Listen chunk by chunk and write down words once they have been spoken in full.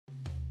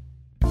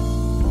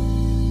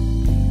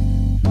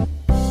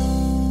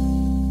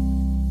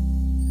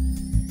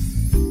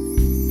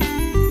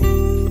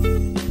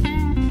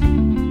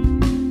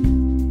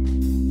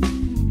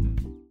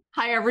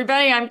Hi,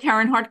 everybody. I'm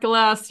Karen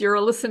Hartglass.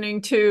 You're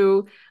listening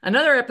to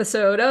another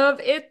episode of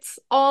It's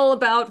All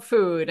About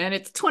Food, and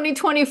it's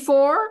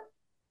 2024.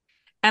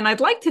 And I'd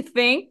like to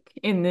think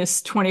in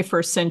this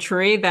 21st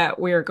century that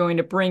we're going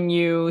to bring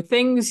you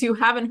things you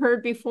haven't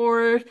heard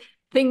before,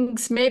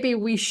 things maybe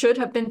we should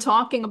have been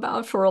talking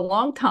about for a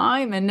long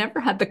time and never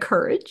had the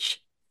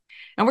courage.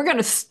 And we're going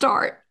to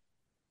start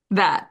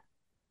that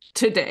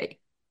today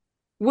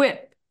with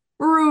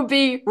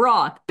Ruby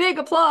Roth. Big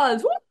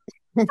applause.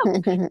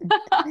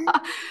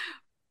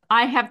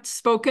 I have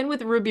spoken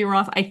with Ruby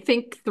Roth, I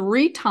think,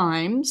 3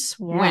 times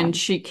Yeah, when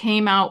she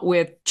came out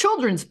with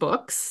children's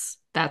books.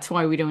 That's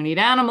Why We Don't Eat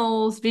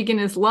Animals, Vegan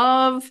is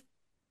Love,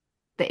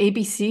 The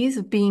ABCs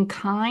of Being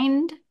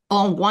Kind,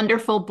 all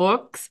wonderful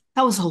books.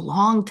 That was a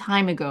long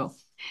time ago.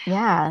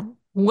 yeah.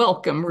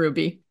 Welcome,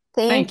 Ruby.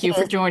 Thank Thank you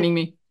for you. joining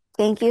me.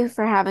 Thank you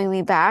for having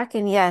me back.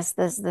 And yes,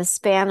 this the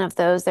span of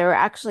those. There were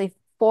actually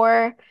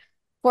four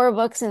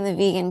books in the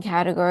vegan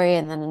category,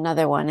 and then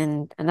another one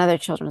in another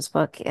children's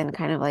book in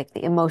kind of like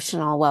the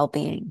emotional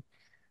well-being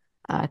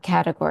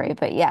category.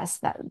 But yes,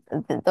 that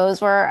th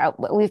those were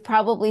we've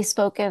probably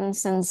spoken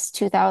since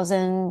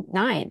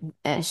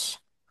 2009-ish.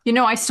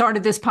 I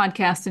started this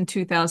podcast in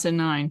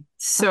 2009. Okay.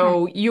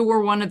 So you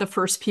were one of the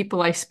first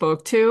people I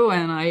spoke to,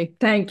 and I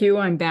thank you.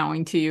 I'm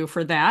bowing to you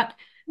for that.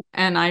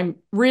 And I'm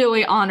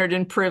really honored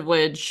and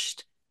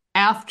privileged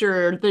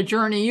after the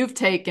journey you've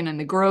taken and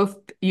the growth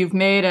you've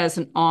made as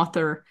an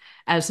author,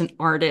 as an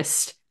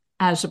artist,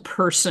 as a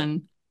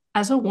person,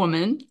 as a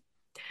woman,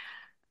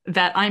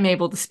 that I'm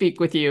able to speak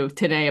with you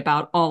today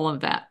about all of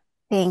that.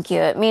 Thank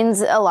you. It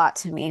means a lot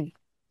to me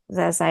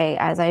as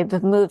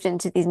I've moved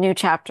into these new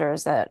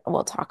chapters that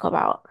we'll talk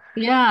about.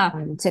 Yeah.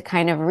 To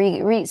kind of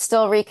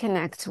still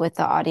reconnect with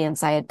the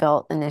audience I had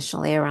built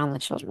initially around the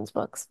children's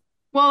books.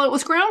 Well, it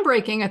was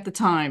groundbreaking at the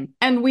time,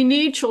 and we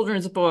need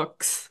children's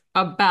books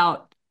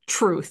about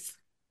truth,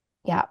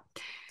 Yeah.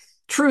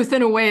 truth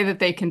in a way that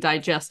they can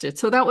digest it.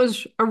 So that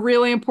was a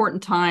really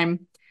important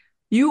time.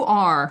 You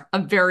are a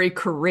very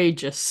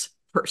courageous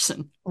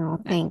person. Oh,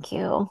 thank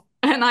you.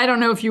 And I don't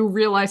know if you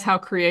realize how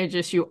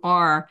courageous you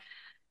are.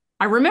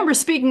 I remember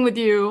speaking with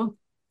you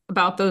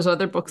about those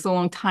other books a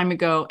long time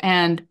ago,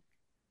 and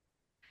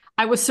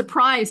I was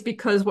surprised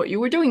because what you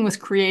were doing was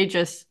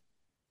courageous,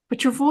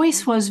 but your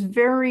voice was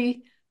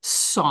very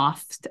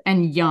soft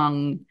and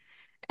young.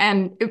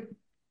 And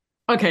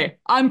okay,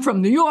 I'm from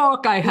New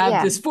York. I have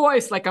Yeah. this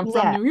voice like I'm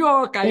from Yeah. New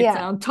York. I Yeah.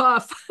 sound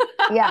tough.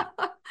 Yeah.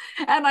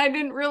 And I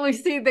didn't really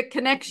see the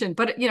connection,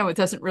 but it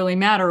doesn't really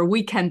matter.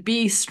 We can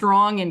be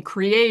strong and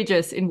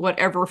courageous in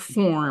whatever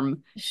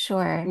form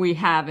Sure. we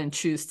have and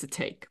choose to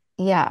take.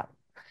 Yeah.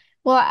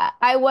 Well,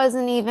 I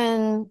wasn't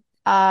even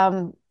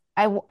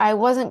I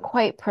wasn't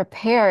quite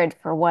prepared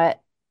for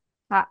what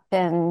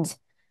happened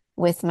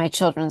with my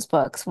children's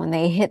books when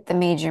they hit the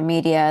major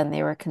media and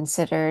they were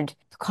considered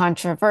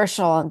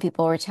controversial, and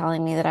people were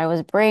telling me that I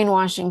was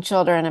brainwashing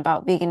children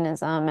about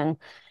veganism, and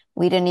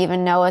we didn't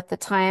even know at the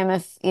time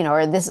if,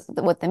 or this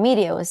what the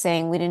media was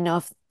saying, we didn't know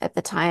if at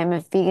the time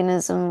if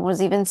veganism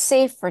was even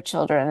safe for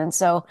children. And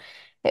so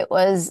it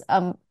was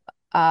me,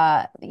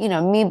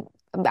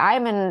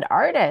 I'm an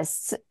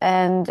artist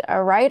and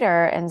a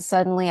writer, and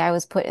suddenly I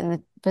was put in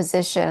the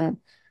position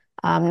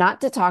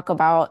not to talk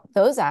about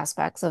those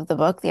aspects of the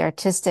book, the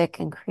artistic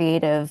and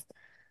creative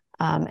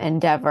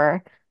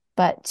endeavor,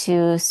 but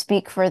to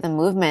speak for the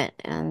movement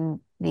and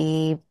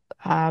the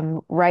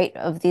right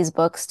of these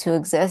books to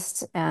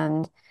exist,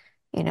 and,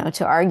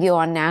 to argue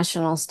on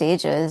national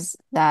stages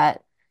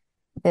that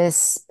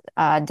this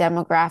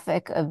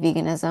demographic of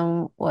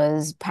veganism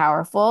was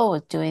powerful,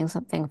 was doing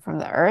something from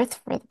the earth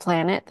for the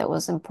planet that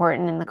was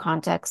important in the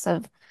context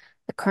of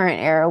the current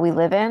era we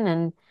live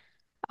in.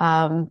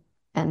 Um,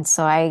 and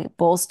so I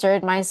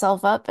bolstered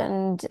myself up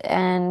and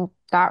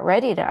got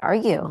ready to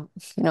argue,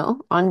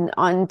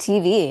 on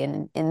TV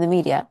and in the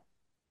media.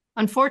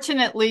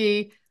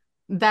 Unfortunately,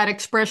 that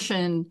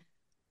expression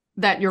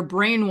that you're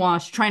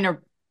brainwashed, trying to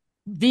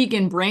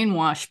vegan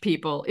brainwash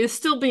people is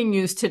still being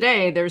used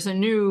today. There's a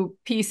new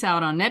piece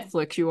out on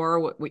Netflix, You Are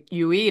What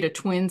You Eat, a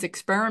twins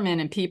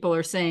experiment, and people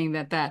are saying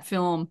that that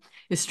film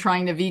is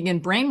trying to vegan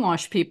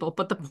brainwash people.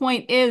 But the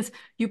point is,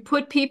 you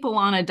put people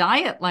on a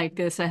diet like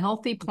this, a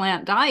healthy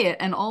plant diet,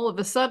 and all of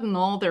a sudden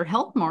all their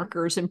health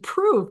markers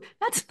improve.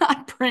 That's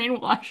not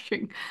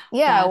brainwashing.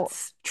 Yeah,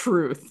 That's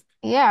truth.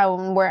 yeah,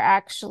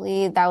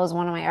 that was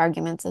one of my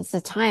arguments at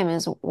the time,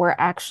 is we're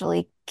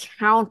actually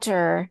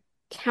countering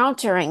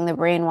the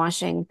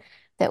brainwashing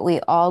that we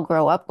all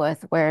grow up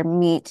with, where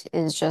meat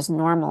is just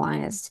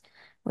normalized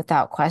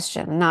without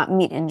question. Not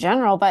meat in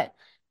general, but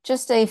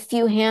just a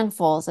few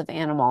handfuls of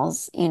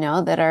animals,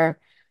 that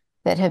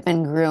have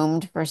been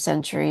groomed for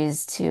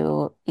centuries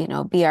to,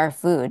 be our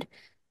food.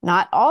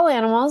 Not all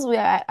animals.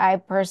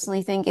 I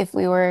personally think if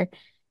we were,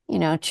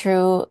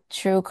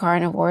 true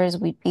carnivores,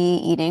 we'd be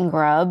eating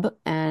grub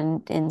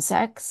and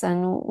insects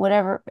and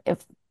whatever,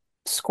 if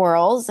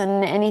squirrels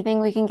and anything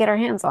we can get our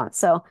hands on.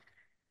 So,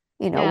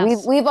 we've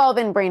Yes. we've all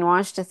been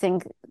brainwashed to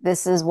think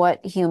this is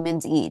what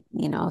humans eat,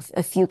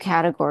 a few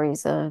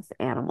categories of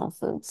animal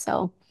food.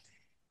 So,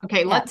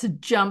 Okay, yeah. let's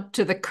jump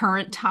to the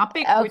current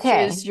topic, which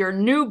Okay. is your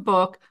new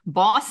book,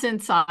 Boss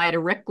Inside, a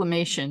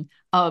Reclamation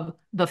of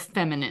the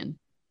Feminine.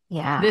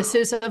 Yeah. This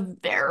is a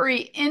very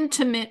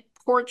intimate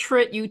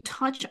portrait. You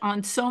touch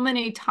on so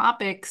many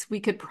topics. We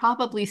could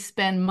probably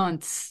spend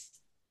months,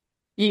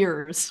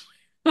 years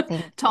Thank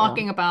you.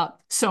 talking about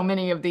so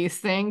many of these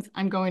things.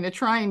 I'm going to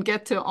try and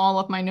get to all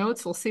of my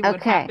notes. We'll see what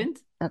Okay.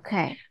 happens.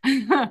 Okay.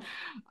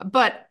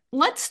 But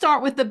let's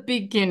start with the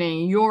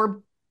beginning.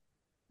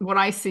 What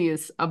I see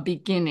is a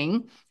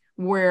beginning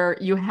where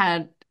you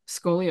had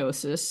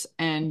scoliosis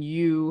and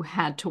you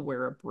had to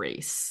wear a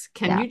brace.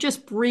 Can Yeah. you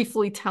just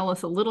briefly tell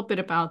us a little bit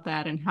about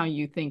that and how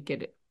you think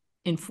it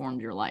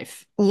informed your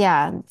life?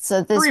 Yeah.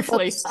 So this book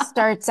Briefly.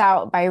 starts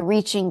out by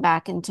reaching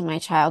back into my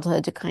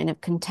childhood to kind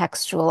of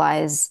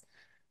contextualize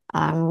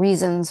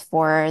reasons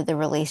for the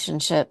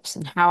relationships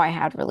and how I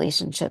had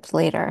relationships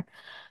later.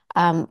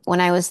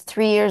 When I was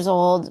 3 years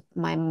old,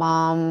 my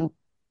mom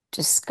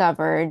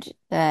discovered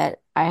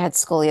that I had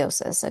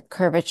scoliosis, a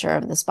curvature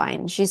of the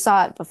spine. She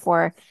saw it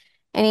before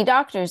any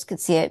doctors could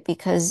see it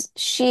because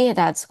she had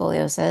had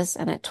scoliosis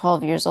and at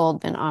 12 years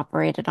old been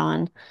operated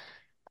on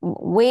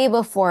way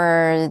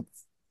before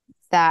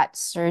that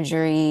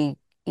surgery,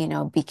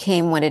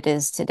 became what it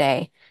is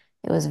today.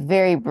 It was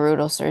very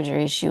brutal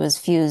surgery. She was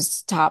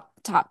fused top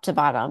to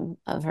bottom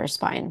of her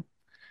spine.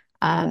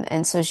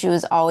 And so she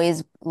was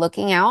always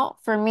looking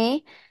out for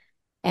me.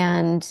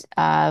 And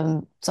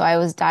so I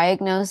was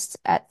diagnosed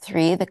at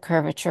 3. The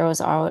curvature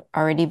was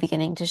already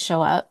beginning to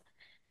show up.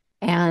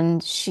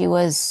 And she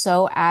was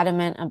so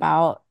adamant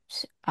about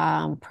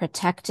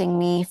protecting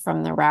me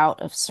from the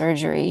route of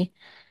surgery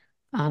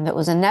that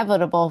was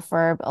inevitable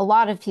for a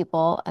lot of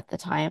people at the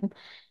time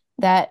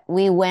that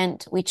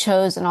we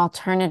chose an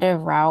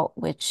alternative route,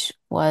 which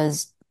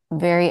was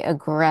very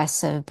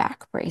aggressive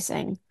back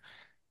bracing.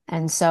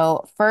 And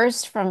so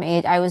first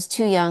I was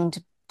too young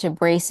to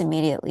brace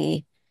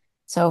immediately.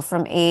 So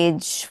from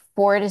age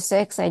 4 to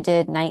 6, I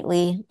did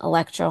nightly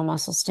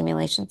electromuscle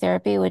stimulation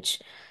therapy, which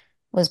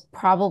was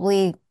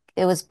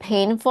it was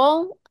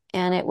painful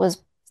and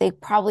they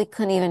probably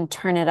couldn't even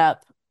turn it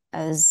up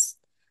as,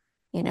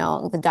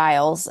 the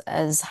dials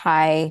as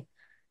high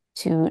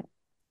to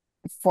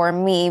for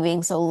me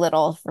being so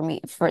little for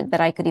me for that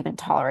I could even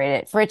tolerate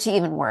it, for it to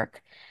even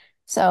work.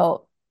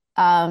 So,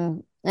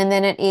 and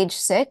then at age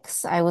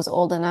 6, I was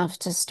old enough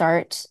to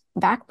start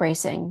back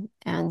bracing.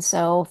 And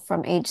so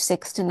from age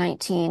 6 to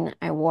 19,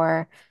 I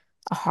wore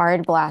a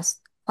hard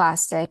blast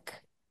plastic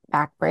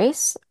back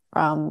brace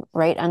from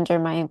right under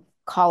my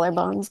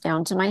collarbones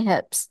down to my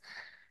hips.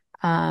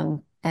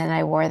 And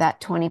I wore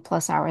that 20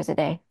 plus hours a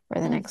day for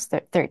the next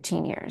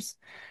 13 years.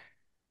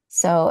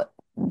 So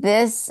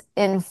this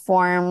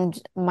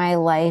informed my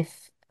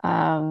life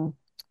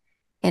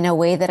in a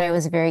way that I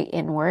was very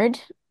inward.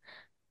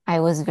 I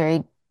was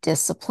very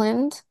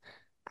disciplined.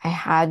 I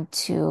had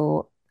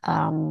to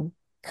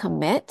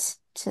commit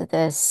to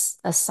this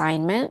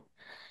assignment,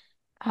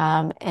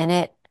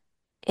 and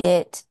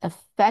it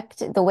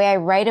affected the way I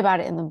write about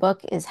it in the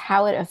book is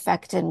how it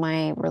affected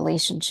my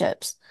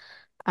relationships.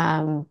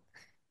 Um,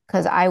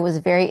 because I was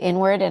very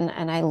inward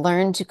and I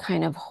learned to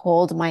kind of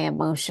hold my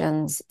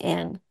emotions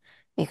in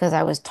because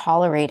I was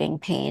tolerating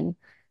pain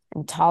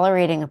and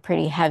tolerating a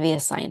pretty heavy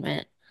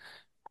assignment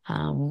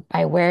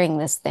by wearing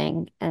this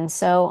thing. And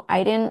so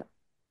I didn't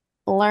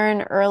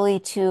learn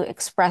early to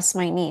express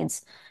my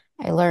needs.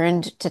 I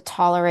learned to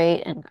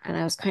tolerate and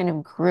I was kind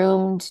of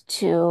groomed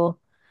to,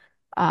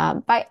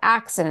 by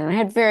accident. I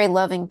had very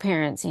loving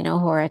parents, who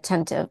are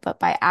attentive, but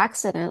by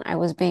accident, I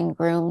was being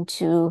groomed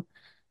to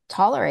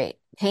tolerate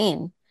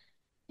pain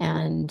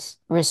and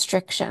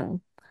restriction.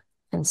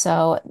 And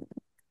so,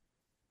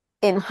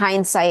 in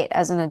hindsight,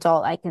 as an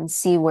adult, I can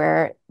see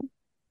where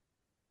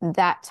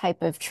that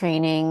type of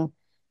training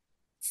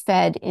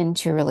fed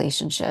into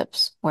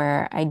relationships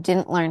where I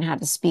didn't learn how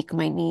to speak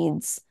my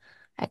needs.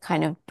 I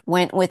kind of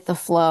went with the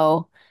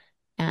flow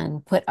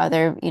and put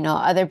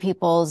other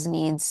people's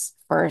needs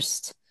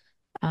first.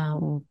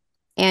 Um,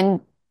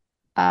 and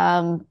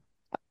um,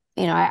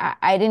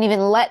 I didn't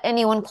even let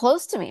anyone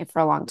close to me for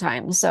a long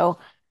time. So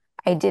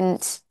I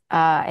didn't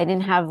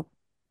have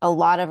a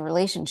lot of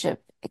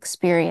relationship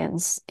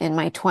experience in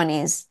my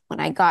 20s when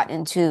I got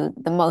into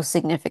the most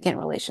significant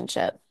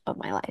relationship of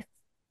my life.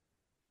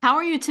 How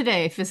are you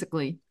today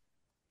physically?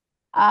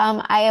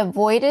 I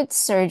avoided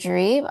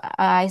surgery.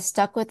 I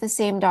stuck with the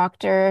same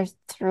doctor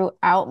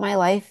throughout my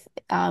life,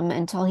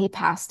 until he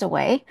passed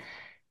away.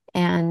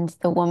 And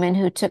the woman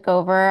who took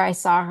over, I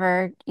saw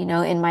her,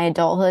 in my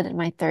adulthood, in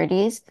my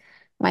 30s.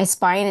 My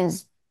spine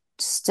is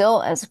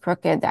still as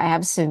crooked. I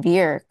have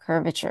severe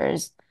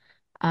curvatures.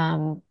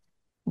 Um,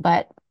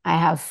 but I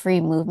have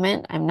free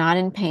movement. I'm not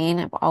in pain.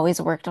 I've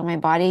always worked on my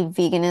body.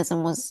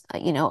 Veganism was,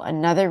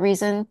 another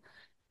reason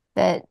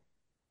that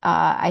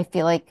I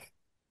feel like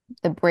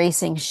the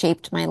bracing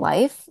shaped my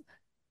life.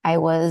 I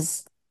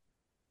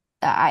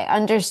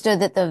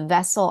understood that the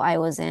vessel I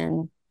was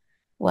in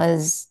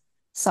was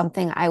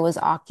something I was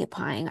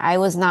occupying. I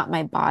was not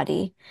my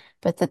body,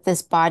 but that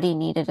this body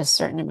needed a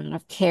certain amount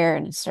of care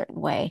in a certain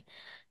way.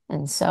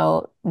 And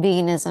so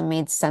veganism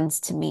made sense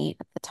to me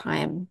at the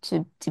time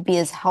to be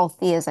as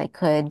healthy as I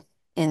could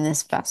in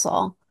this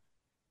vessel.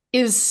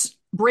 Is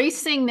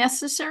bracing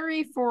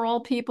necessary for all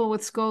people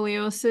with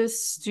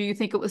scoliosis? Do you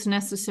think it was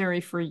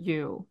necessary for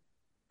you?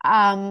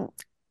 Um,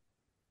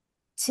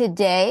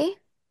 Today,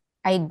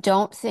 I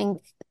don't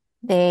think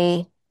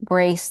they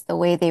brace the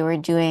way they were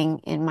doing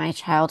in my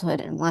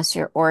childhood unless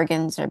your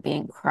organs are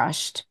being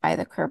crushed by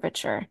the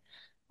curvature,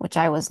 which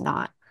I was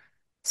not.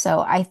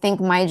 So I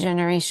think my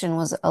generation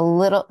was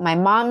my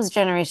mom's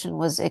generation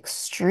was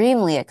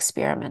extremely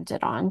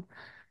experimented on.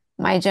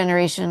 My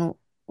generation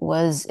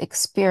was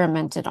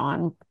experimented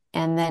on.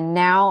 And then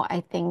now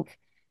I think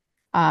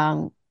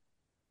um,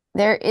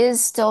 there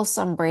is still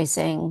some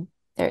bracing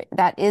there.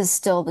 That is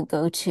still the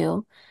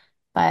go-to,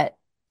 but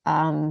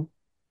um,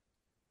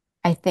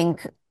 I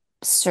think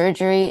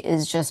surgery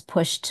is just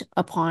pushed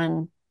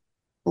upon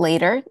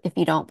later if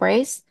you don't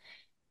brace.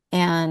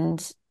 And,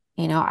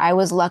 I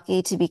was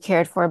lucky to be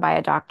cared for by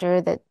a doctor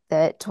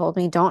that told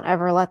me, don't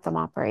ever let them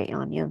operate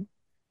on you.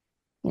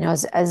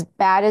 As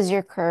bad as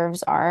your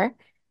curves are,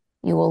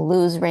 you will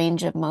lose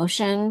range of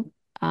motion.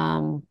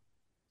 Um,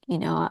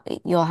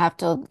 you'll have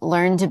to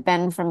learn to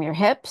bend from your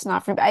hips,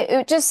 not from,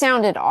 it just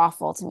sounded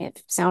awful to me.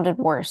 It sounded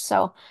worse.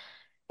 So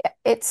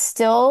it's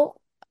still,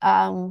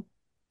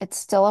 it's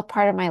still a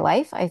part of my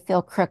life. I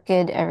feel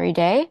crooked every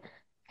day.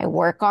 I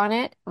work on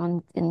it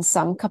in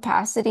some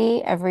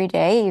capacity every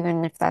day,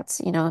 even if that's,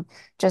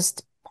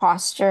 just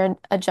posture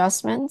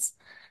adjustments,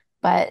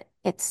 but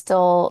it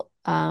still,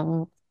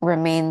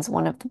 remains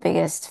one of the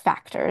biggest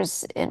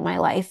factors in my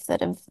life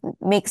that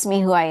makes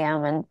me who I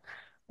am and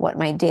what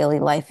my daily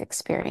life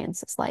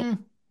experience is like. Hmm.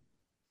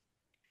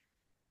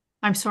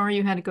 I'm sorry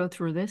you had to go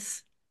through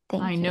this. I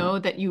Thank you. know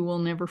that you will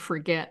never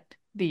forget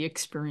the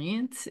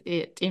experience.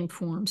 It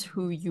informs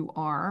who you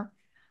are.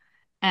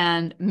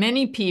 And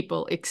many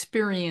people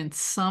experience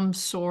some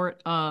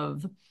sort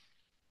of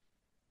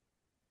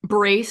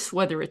brace,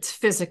 whether it's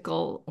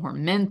physical or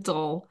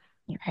mental,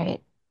 You're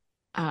right.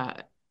 uh,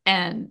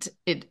 and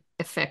it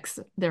affects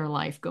their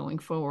life going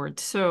forward.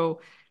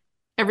 So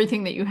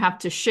everything that you have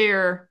to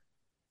share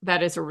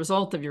that is a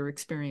result of your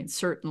experience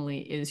certainly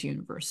is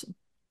universal.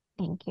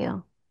 Thank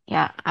you.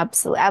 Yeah,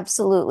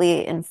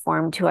 absolutely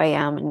informed who I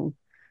am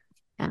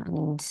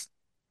and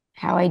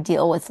how I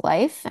deal with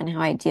life and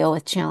how I deal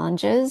with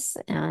challenges.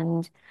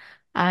 And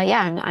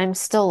yeah, I'm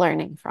still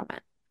learning from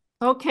it.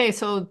 Okay,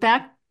 so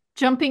back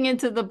jumping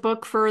into the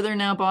book further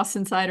now,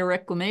 Boston Cider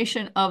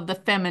Reclamation of the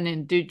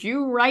Feminine. Did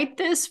you write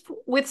this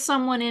with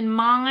someone in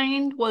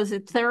mind? Was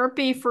it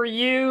therapy for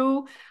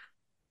you?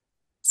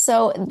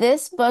 So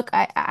this book,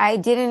 I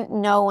didn't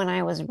know when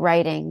I was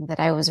writing that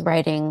I was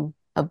writing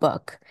a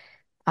book.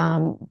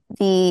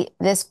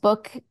 This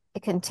book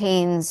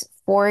contains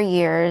 4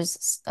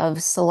 years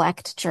of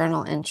select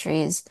journal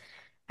entries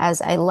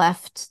as I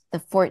left the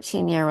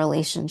 14-year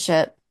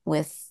relationship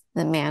with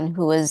the man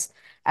who was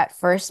at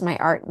first my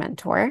art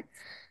mentor,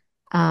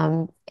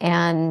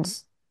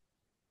 and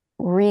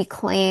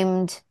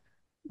reclaimed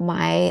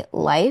my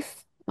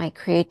life, my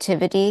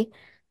creativity,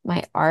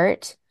 my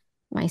art,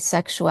 my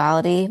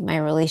sexuality, my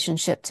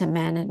relationship to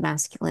men and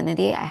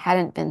masculinity. I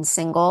hadn't been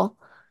single,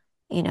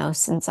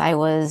 since I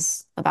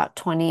was about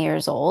 20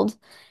 years old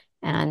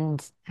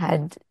and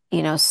had,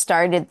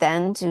 started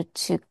then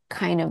to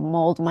kind of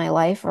mold my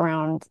life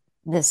around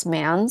this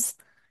man's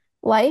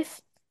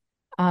life.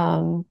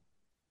 Um,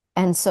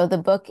 and so the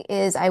book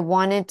is, I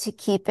wanted to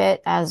keep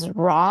it as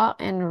raw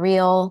and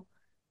real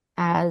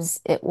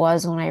as it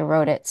was when I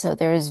wrote it. So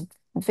there's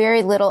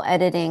very little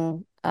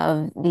editing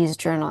of these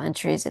journal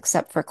entries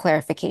except for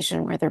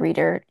clarification where the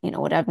reader,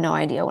 would have no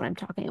idea what I'm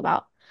talking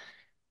about.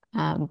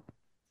 Um,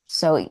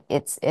 so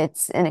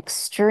it's an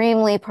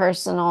extremely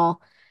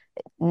personal,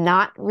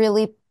 not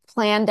really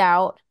planned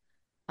out.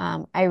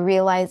 I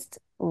realized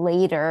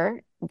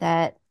later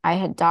that I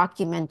had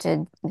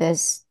documented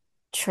this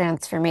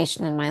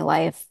transformation in my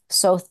life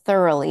so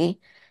thoroughly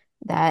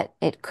that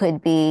it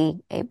could be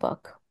a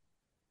book.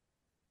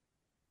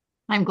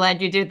 I'm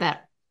glad you did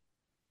that.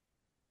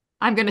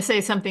 I'm going to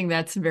say something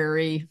that's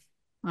very,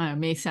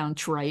 may sound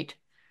trite.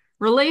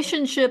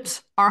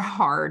 Relationships are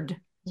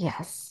hard.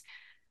 Yes.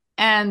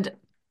 And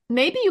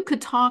maybe you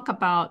could talk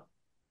about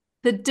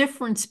the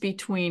difference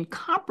between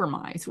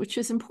compromise, which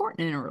is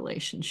important in a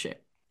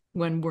relationship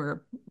when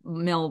we're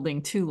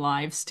melding two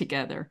lives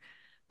together,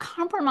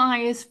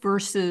 compromise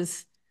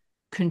versus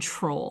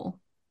control.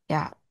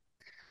 Yeah.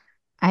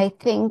 I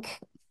think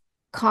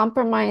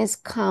compromise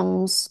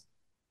comes,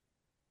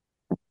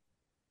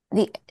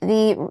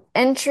 the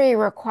entry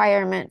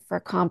requirement for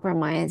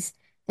compromise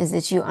is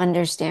that you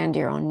understand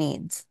your own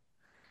needs.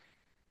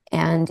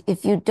 And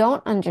if you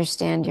don't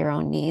understand your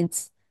own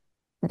needs,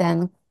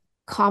 then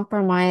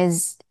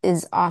compromise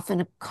is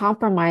often a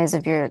compromise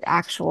of your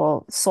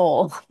actual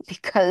soul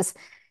because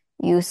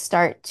you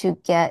start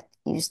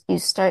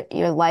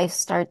your life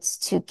starts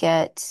to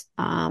get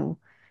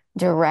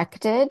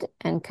directed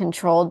and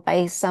controlled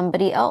by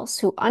somebody else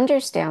who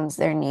understands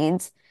their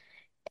needs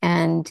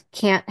and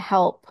can't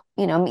help,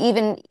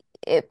 even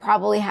it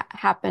probably ha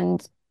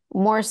happened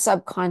more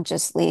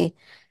subconsciously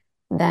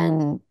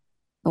than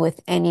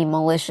with any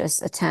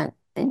malicious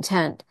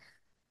intent.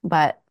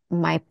 But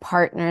my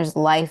partner's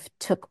life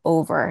took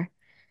over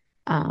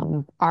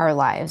our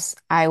lives.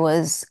 I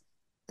was,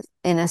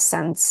 in a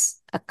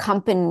sense,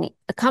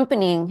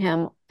 accompanying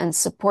him and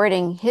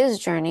supporting his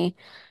journey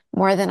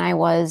more than I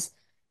was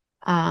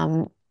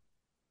um,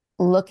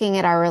 looking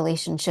at our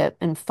relationship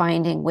and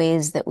finding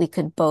ways that we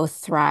could both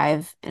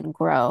thrive and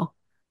grow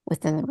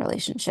within the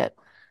relationship.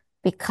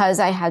 Because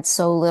I had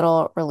so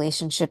little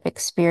relationship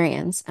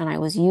experience and I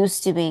was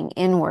used to being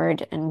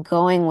inward and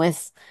going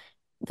with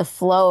the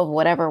flow of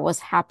whatever was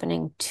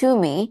happening to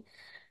me,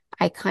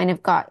 I kind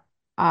of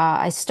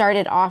I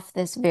started off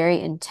this very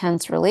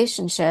intense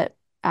relationship.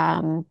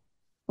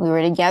 We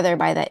were together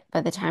by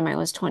the time I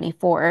was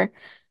 24,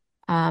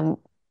 um,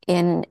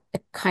 in a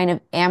kind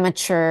of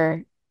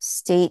amateur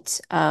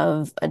state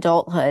of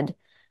adulthood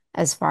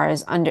as far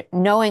as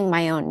knowing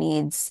my own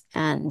needs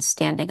and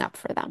standing up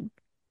for them.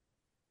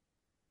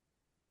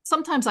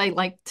 Sometimes I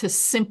like to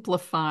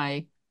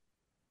simplify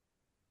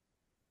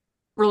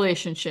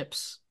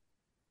relationships.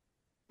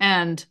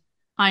 And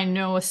I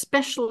know,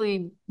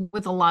 especially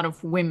with a lot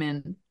of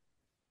women,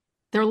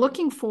 they're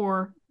looking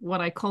for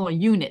what I call a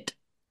unit.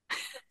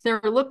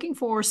 They're looking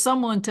for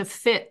someone to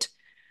fit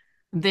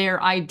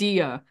their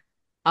idea,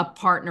 a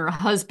partner, a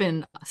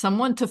husband,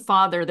 someone to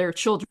father their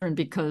children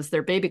because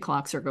their baby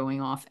clocks are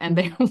going off, and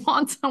they Mhm.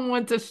 want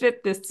someone to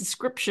fit this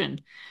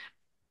description.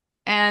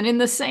 And in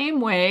the same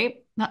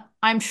way,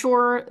 I'm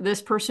sure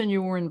this person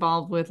you were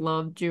involved with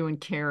loved you and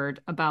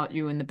cared about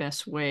you in the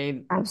best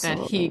way that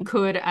he Absolutely.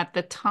 could at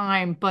the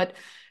time, but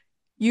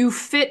you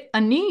fit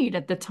a need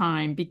at the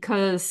time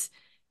because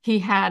he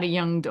had a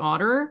young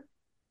daughter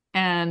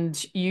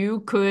and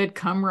you could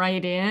come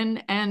right in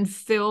and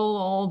fill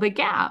all the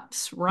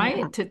gaps, Yeah.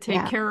 right? To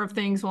take Yeah. care of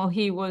things while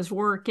he was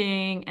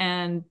working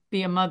and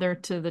be a mother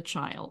to the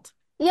child.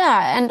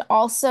 Yeah. And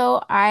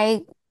also,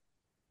 I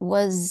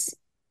was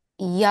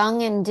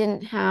young and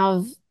didn't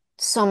have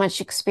so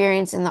much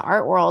experience in the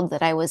art world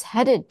that I was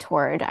headed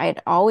toward.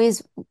 I'd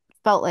always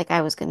felt like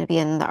I was going to be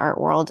in the art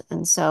world.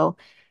 And so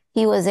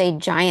he was a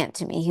giant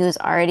to me. He was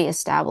already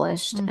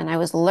established Mm. and I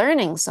was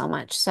learning so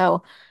much.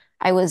 So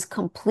I was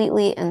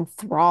completely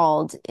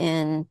enthralled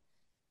in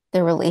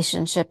the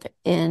relationship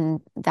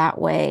in that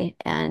way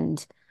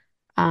and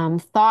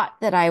thought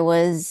that I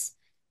was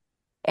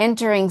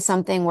entering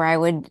something where I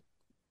would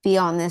be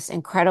on this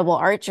incredible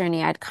art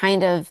journey. I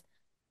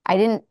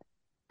didn't,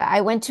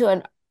 I went to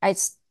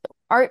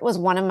art was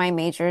one of my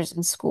majors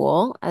in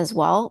school as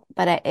well,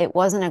 but it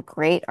wasn't a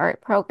great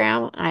art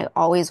program. I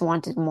always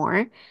wanted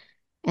more.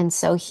 And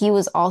so he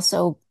was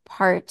also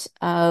part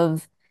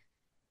of,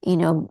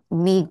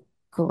 me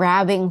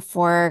grabbing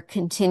for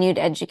continued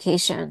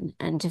education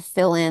and to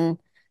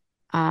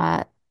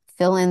uh,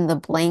 fill in the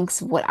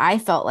blanks of what I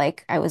felt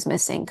like I was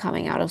missing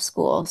coming out of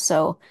school.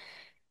 So,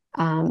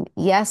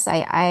 yes,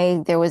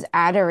 there was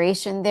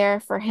adoration there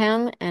for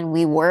him, and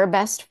we were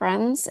best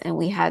friends, and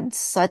we had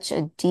such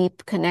a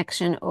deep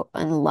connection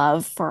and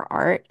love for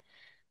art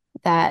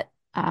that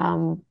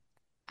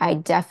I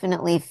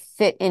definitely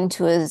fit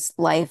into his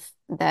life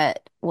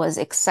that was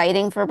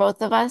exciting for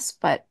both of us,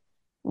 but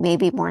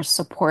maybe more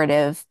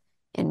supportive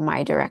in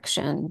my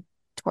direction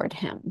toward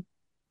him.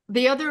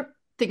 The other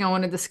thing I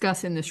want to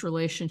discuss in this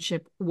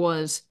relationship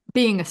was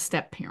being a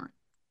step parent.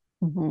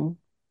 Hmm.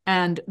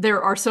 And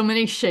there are so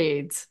many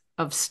shades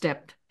of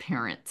step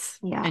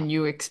parents, Yeah, and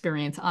you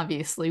experience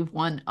obviously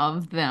one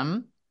of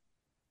them,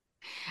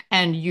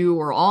 and you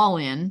were all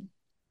in,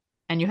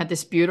 and you had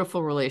this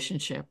beautiful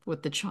relationship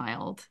with the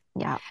child.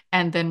 yeah,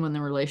 And then when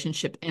the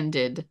relationship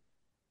ended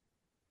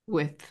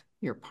with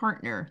your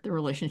partner, the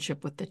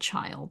relationship with the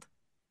child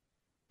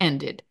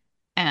ended.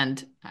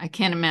 And I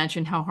can't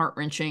imagine how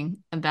heart-wrenching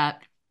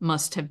that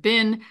must have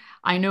been.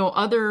 I know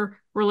other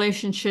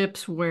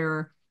relationships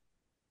where,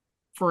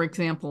 for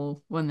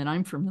example, one that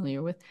I'm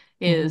familiar with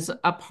is hmm,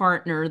 a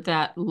partner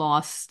that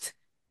lost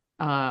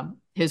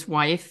his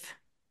wife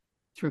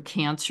through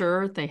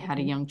cancer. They had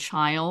a hmm, young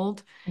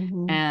child,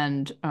 hmm,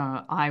 and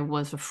I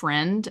was a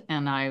friend,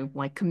 and I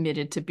like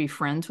committed to be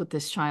friends with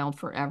this child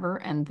forever.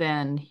 And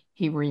then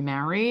he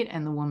remarried,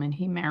 and the woman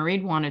he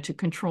married wanted to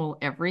control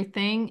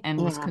everything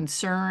and was yeah,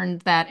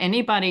 concerned that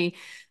anybody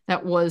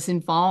that was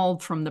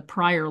involved from the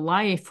prior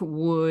life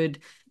would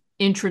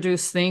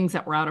introduce things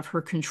that were out of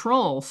her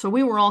control. So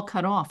we were all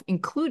cut off,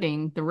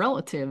 including the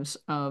relatives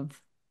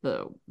of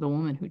the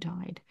woman who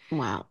died.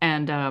 wow,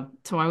 And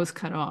so I was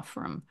cut off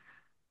from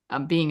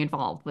being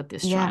involved with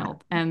this yeah.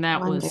 child. And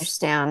that was,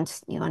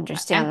 You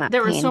understand and that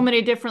there were so pain.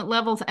 many different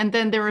levels. And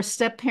then there are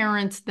step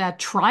parents that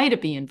try to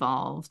be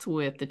involved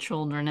with the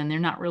children and they're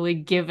not really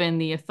given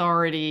the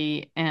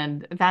authority.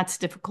 And that's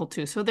difficult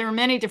too. So there are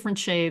many different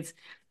shades.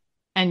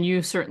 And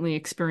you certainly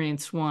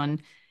experienced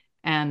one.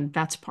 And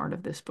that's part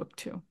of this book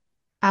too.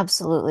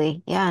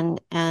 Absolutely. Yeah,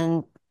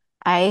 and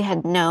I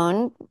had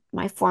known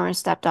my former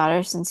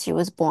stepdaughter since she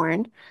was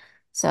born.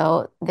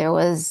 So there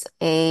was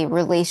a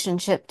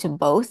relationship to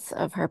both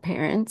of her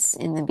parents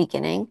in the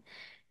beginning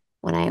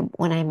when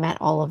I met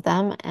all of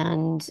them.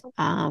 And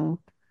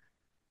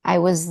I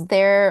was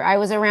there, I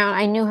was around,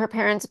 I knew her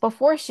parents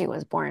before she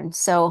was born.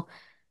 So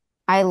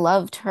I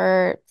loved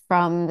her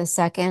from the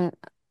second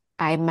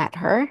I met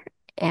her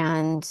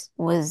and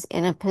was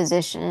in a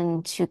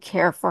position to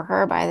care for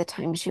her by the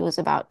time she was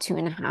about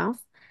 2.5.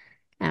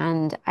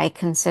 And I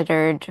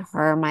considered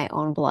her my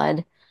own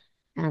blood,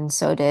 and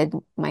so did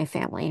my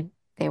family.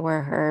 They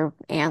were her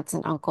aunts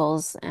and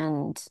uncles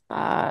and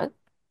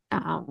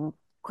um,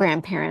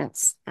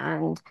 grandparents,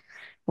 and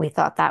we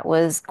thought that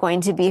was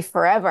going to be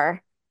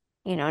forever,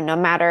 no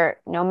matter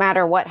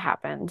what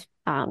happened.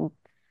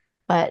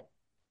 But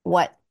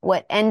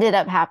what ended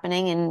up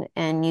happening,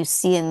 and you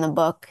see in the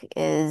book,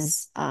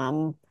 is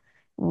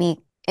me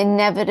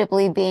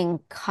inevitably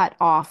being cut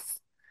off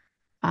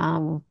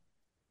um,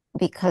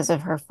 because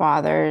of her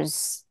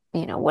father's,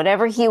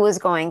 whatever he was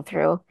going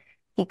through,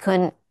 he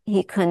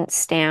couldn't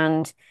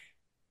stand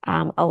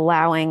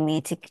allowing me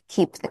to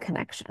keep the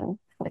connection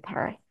with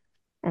her.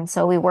 And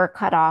so we were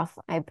cut off.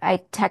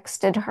 I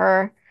texted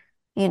her,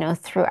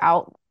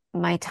 throughout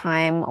my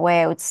time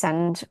away. I would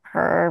send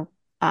her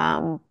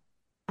um,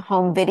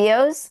 home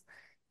videos,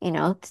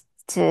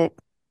 to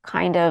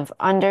kind of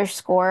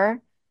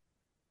underscore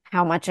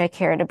how much I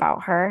cared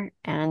about her,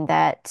 and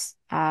that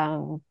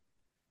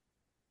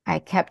I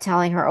kept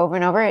telling her over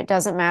and over, it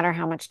doesn't matter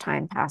how much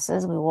time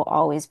passes, we will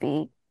always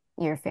be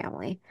your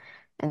family.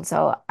 And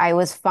so I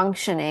was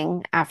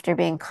functioning after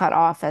being cut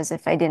off as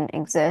if I didn't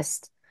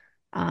exist,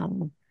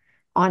 um,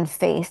 on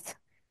faith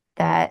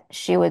that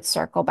she would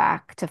circle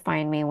back to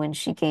find me when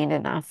she gained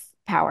enough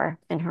power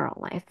in her own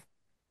life.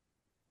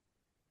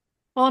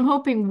 Well, I'm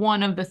hoping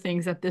one of the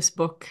things that this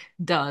book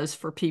does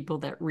for people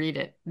that read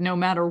it, no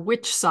matter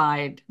which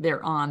side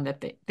they're on,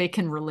 that they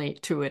can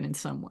relate to it in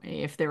some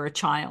way. If they're a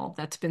child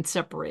that's been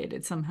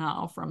separated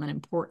somehow from an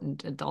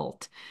important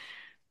adult,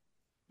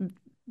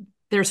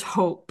 there's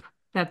hope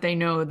that they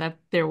know that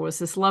there was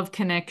this love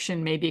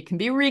connection. Maybe it can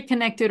be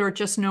reconnected or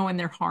just know in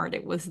their heart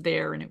it was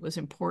there and it was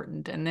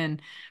important. And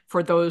then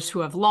for those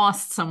who have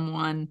lost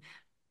someone,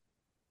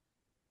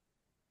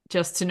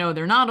 just to know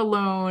they're not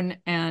alone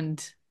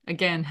and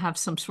again have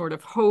some sort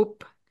of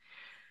hope.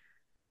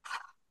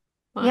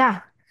 But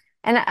Yeah.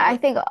 And I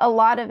that think a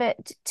lot of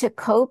it to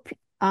cope,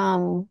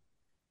 I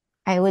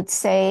would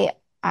say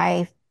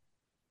I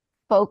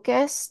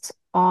focused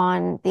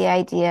on the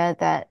idea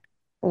that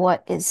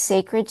what is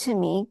sacred to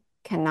me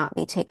cannot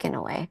be taken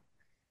away.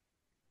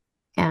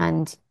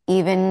 And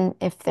even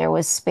if there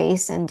was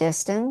space and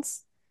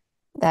distance,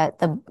 that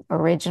the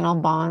original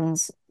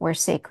bonds were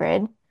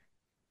sacred.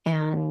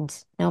 And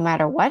no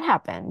matter what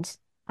happened,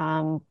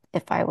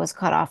 if I was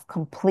cut off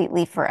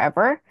completely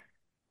forever,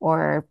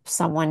 or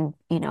someone,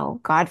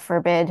 God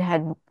forbid,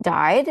 had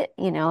died,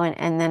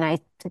 and then I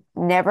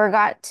never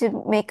got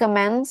to make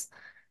amends,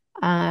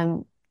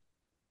 um,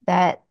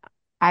 that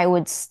I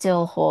would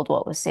still hold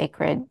what was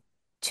sacred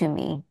to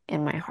me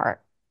in my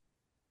heart.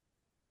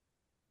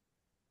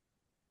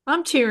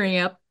 I'm tearing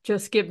up.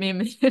 Just give me a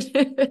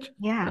minute.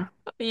 Yeah.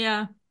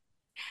 Yeah.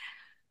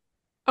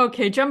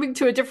 Okay, jumping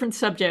to a different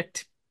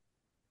subject.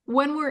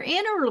 When we're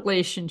in a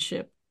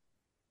relationship,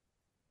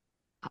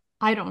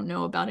 I don't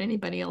know about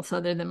anybody else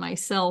other than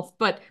myself,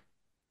 but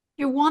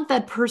you want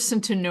that person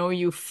to know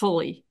you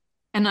fully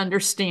and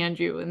understand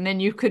you, and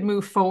then you could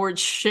move forward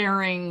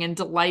sharing and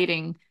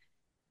delighting,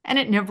 and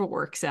it never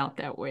works out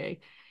that way.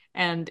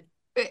 And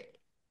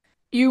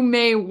you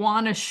may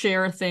want to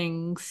share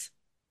things,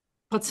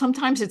 but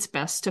sometimes it's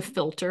best to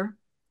filter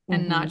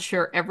and not Hmm.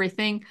 share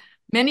everything.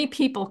 Many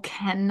people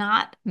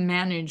cannot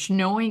manage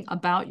knowing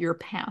about your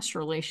past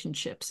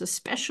relationships,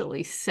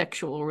 especially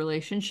sexual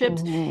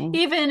relationships. Hmm.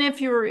 Even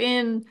if you're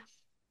in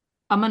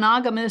a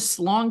monogamous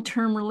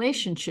long-term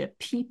relationship,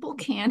 people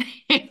can't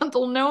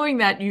handle knowing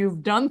that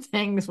you've done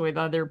things with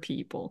other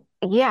people.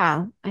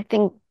 Yeah, I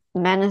think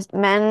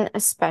men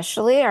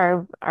especially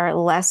are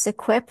less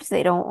equipped.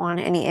 They don't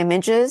want any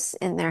images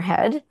in their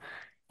head.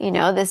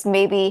 This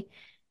maybe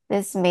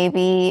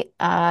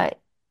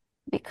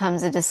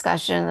becomes a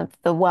discussion of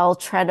the well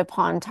tread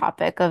upon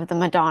topic of the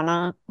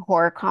Madonna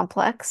horror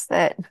complex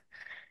that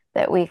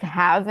we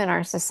have in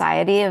our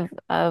society, of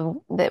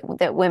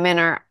that women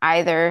are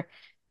either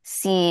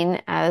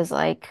seen as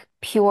like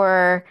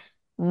pure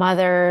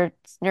mother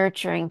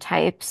nurturing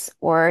types,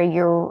 or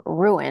you're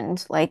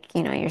ruined, like,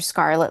 you're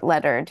scarlet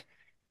lettered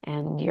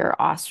and you're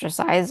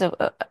ostracized.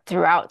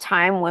 Throughout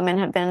time, women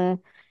have been,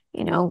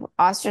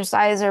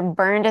 ostracized or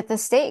burned at the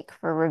stake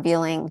for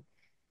revealing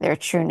their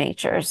true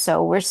nature.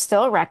 So we're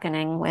still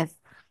reckoning with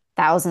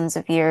thousands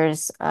of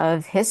years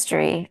of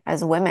history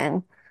as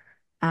women,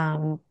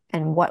 and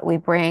what we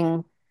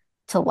bring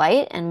to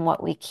light and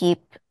what we keep,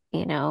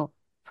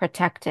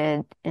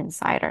 protected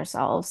inside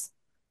ourselves.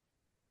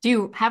 Do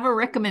you have a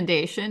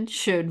recommendation?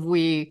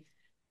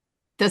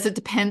 Does it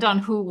depend on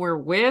who we're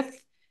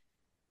with?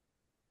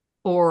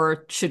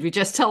 Or should we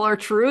just tell our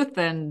truth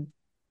and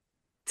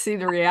see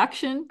the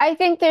reaction. I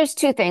think there's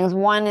two things.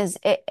 One is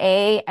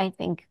I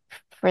think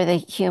for the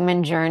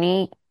human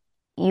journey,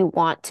 you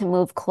want to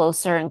move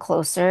closer and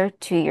closer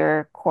to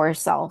your core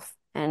self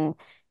and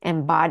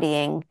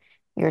embodying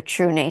your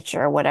true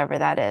nature, whatever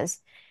that is.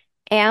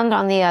 And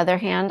on the other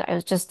hand, I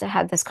was just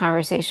had this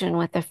conversation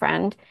with a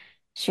friend.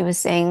 She was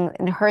saying,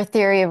 in her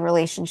theory of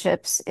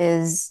relationships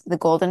is the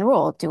golden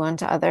rule, do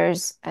unto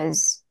others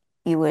as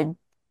you would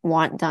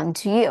want done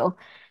to you.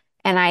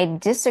 And I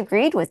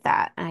disagreed with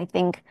that. And I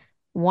think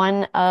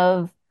one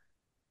of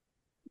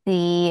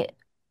the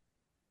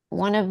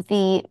one of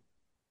the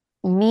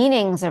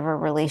meanings of a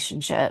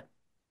relationship,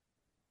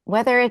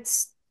 whether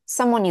it's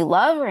someone you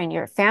love or in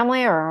your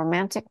family or a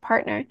romantic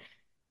partner,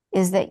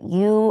 is that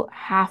you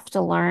have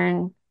to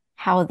learn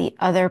how the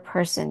other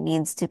person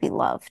needs to be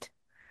loved.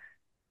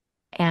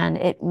 And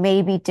it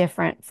may be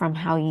different from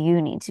how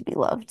you need to be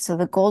loved. So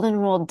the golden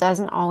rule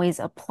doesn't always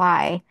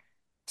apply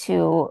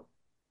to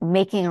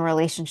making a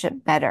relationship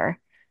better.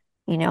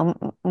 You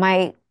know,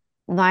 my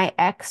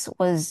ex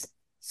was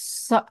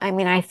so, I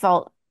mean, I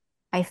felt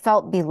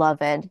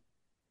beloved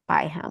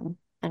by him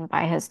and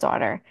by his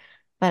daughter.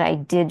 But I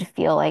did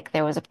feel like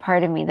there was a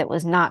part of me that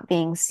was not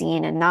being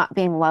seen and not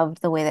being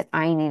loved the way that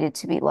I needed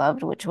to be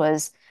loved, which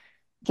was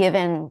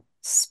given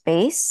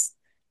space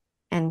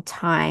and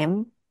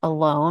time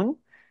alone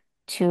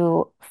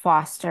to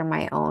foster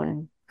my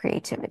own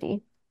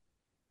creativity.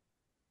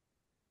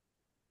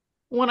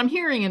 What I'm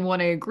hearing and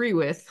what I agree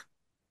with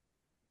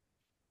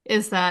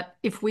is that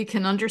if we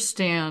can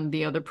understand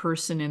the other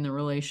person in the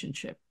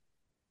relationship,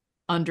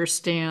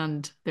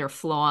 understand their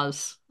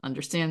flaws,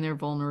 understand their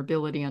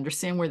vulnerability,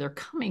 understand where they're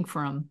coming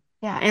from,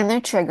 Yeah, and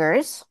their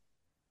triggers,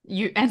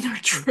 you and their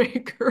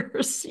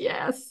triggers,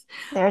 yes.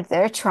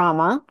 their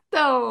trauma.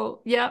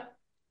 So, yeah,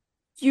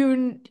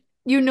 you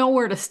you know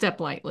where to step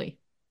lightly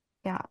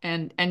Yeah,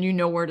 and you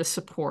know where to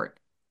support.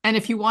 And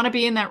if you want to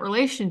be in that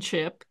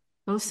relationship,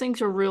 those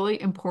things are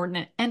really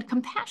important and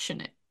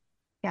compassionate.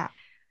 yeah,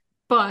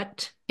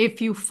 But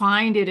if you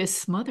find it is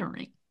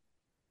smothering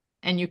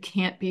and you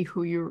can't be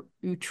who you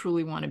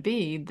truly want to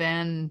be,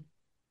 then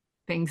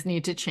things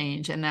need to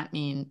change, and that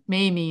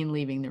may mean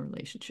leaving the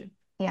relationship.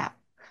 yeah.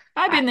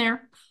 I've I, been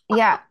there.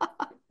 yeah.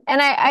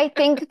 And I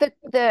think that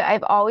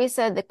I've always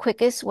said the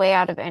quickest way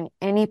out of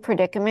any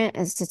predicament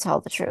is to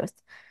tell the truth.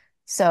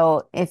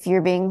 So if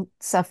you're being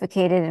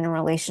suffocated in a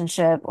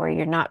relationship or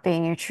you're not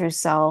being your true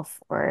self,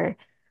 or,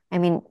 I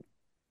mean,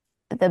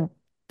 the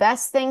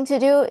best thing to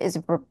do is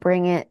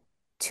bring it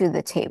to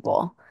the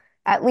table,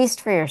 at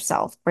least for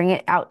yourself. Bring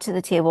it out to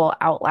the table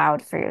out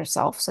loud for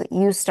yourself so that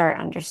you start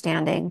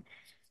understanding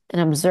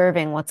and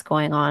observing what's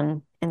going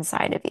on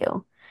inside of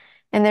you.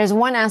 And there's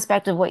one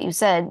aspect of what you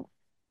said,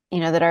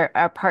 that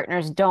our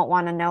partners don't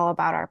want to know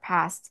about our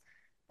past.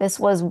 This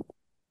was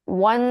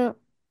one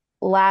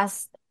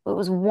it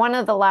was one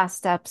of the last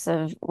steps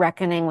of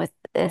reckoning with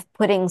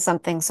putting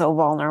something so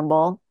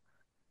vulnerable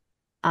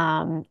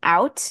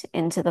out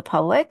into the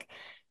public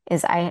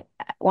is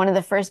one of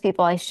the first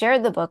people I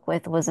shared the book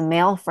with was a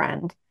male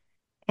friend.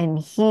 And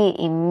he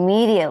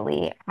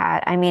immediately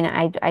had, I mean,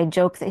 I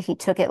joke that he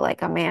took it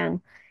like a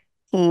man.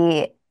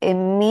 He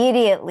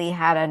immediately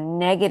had a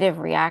negative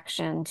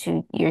reaction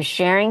to you're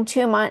sharing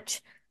too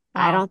much.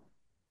 I Oh, don't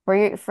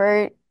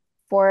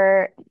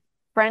for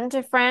friend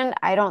to friend,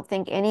 I don't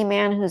think any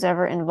man who's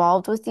ever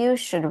involved with you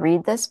should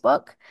read this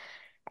book.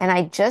 And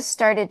I just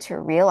started to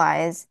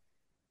realize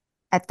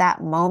at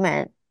that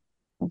moment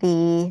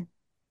the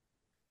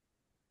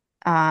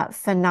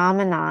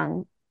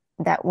phenomenon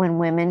that when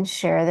women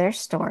share their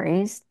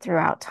stories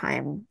throughout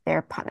time,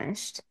 they're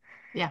punished.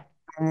 yeah.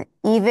 And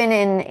even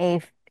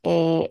in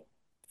a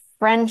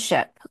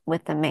friendship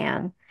with a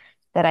man,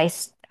 that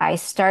I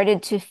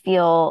started to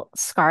feel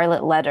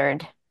scarlet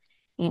lettered,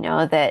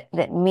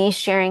 that me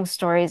sharing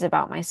stories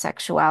about my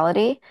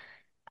sexuality,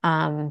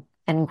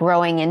 and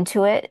growing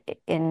into it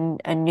in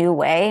a new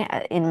way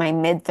in my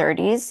mid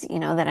 30s,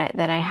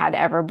 that I had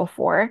ever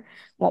before,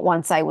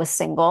 once I was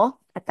single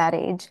at that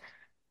age,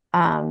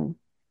 um,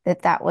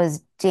 that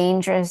was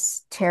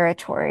dangerous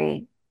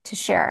territory to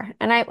share.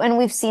 And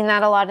we've seen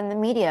that a lot in the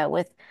media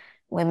with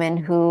women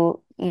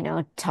who,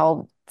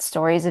 tell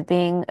stories of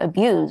being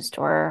abused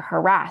or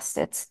harassed.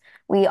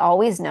 We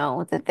always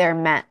know that they're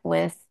met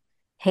with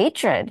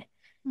hatred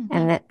Hmm.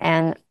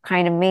 and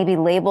kind of maybe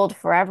labeled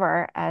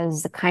forever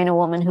as the kind of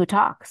woman who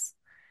talks.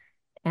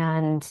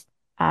 And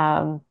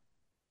um,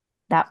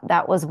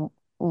 that was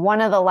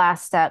one of the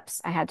last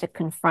steps I had to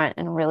confront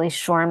and really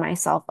shore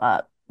myself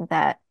up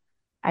that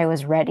I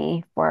was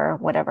ready for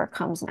whatever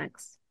comes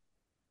next.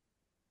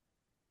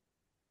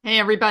 Hey,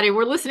 everybody,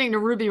 we're listening to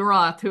Ruby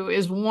Roth, who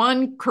is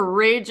one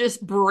courageous,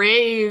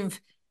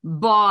 brave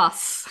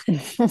boss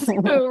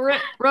who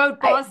wrote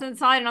I Boss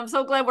Inside, and I'm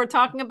so glad we're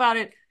talking about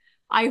it.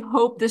 I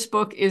hope this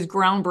book is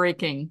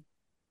groundbreaking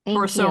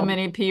for thank so you.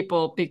 many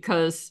people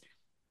because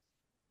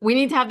we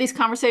need to have these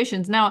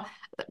conversations. Now,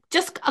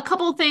 just a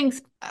couple of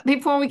things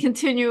before we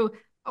continue.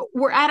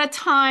 We're at a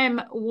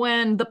time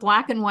when the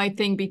black and white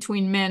thing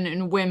between men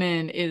and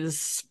women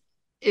is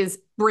is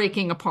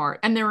breaking apart.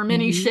 And there are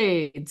many Hmm.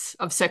 shades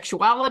of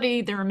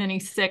sexuality, there are many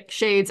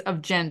shades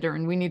of gender,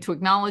 and we need to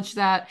acknowledge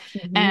that.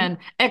 Hmm. And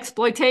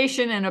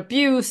exploitation and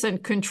abuse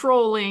and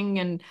controlling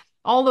and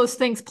all those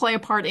things play a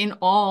part in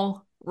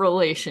all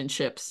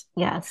relationships.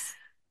 Yes.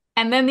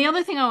 And then the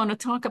other thing I want to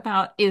talk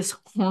about is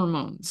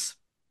hormones.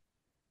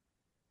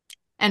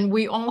 And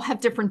we all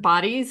have different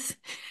bodies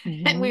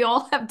and Hmm. we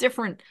all have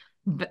different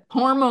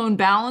hormone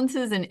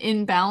balances and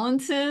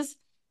imbalances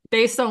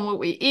based on what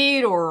we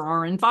eat or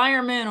our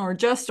environment or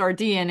just our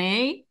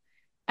DNA.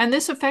 And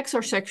this affects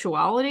our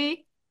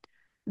sexuality.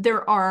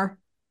 There are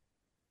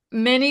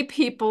many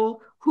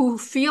people who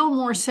feel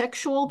more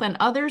sexual than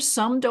others.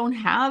 Some don't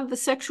have the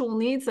sexual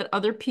needs that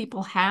other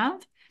people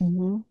have,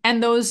 Hmm.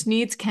 and those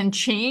needs can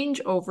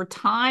change over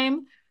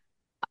time.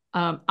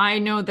 I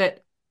know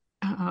that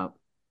uh,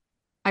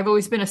 I've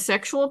always been a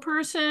sexual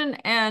person,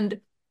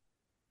 and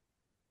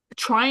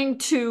trying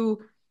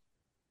to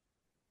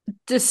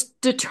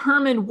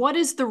determine what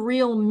is the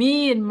real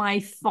me in my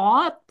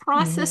thought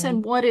process Hmm.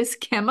 and what is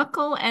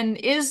chemical, and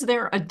is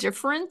there a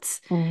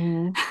difference?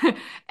 Hmm.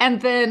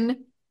 And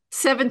then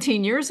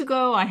 17 years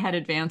ago, I had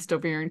advanced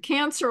ovarian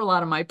cancer. A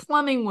lot of my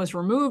plumbing was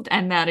removed,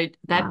 and that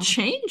Wow.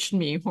 changed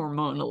me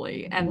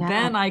hormonally. And Yeah.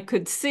 then I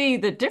could see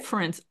the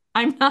difference.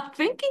 I'm not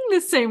thinking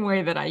the same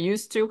way that I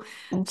used to.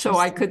 So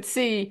I Interesting. could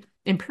see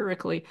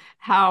empirically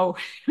how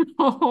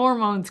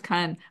hormones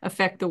can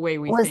affect the way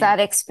we Was that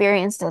think.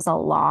 experienced as a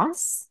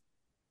loss?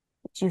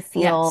 Did you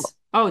feel, Yes.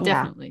 Oh, yeah,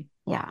 definitely.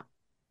 yeah,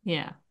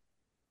 Yeah.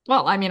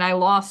 Well, I mean, I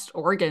lost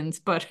organs,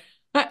 but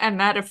and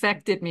that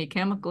affected me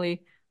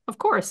chemically, of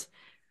course.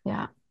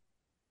 yeah,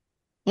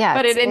 yeah,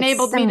 But it it's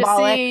enabled me to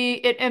symbolic. see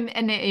it and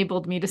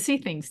enabled me to see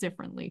things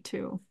differently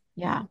too.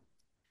 Yeah.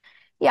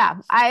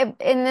 Yeah. I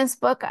in this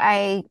book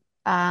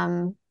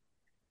um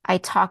I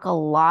talk a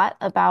lot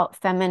about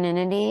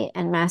femininity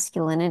and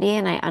masculinity,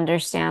 and I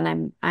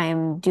understand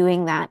I'm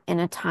doing that in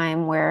a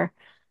time where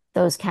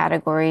those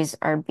categories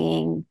are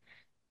being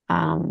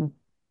um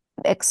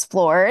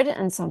explored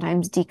and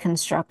sometimes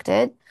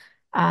deconstructed.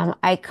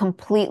 I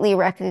completely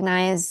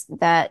recognize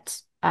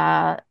that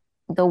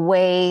the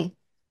way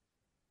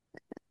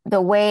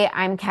the way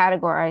I'm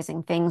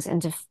categorizing things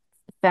into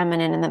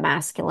feminine and the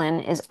masculine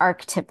is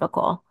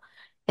archetypical.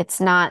 It's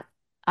not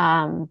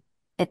um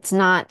it's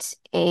not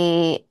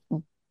a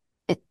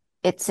it,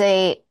 it's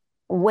a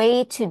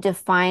way to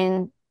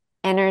define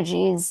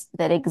energies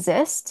that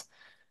exist.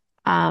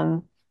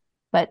 Um,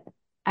 but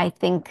I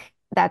think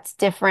that's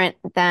different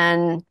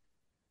than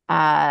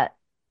uh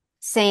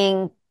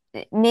saying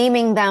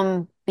naming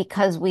them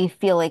because we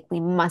feel like we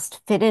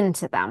must fit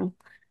into them.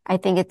 I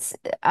think it's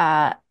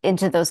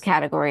into those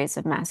categories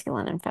of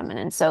masculine and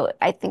feminine. So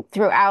I think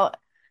throughout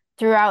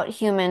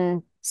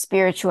human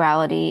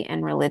spirituality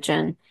and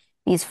religion,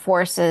 these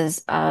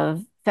forces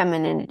of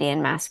femininity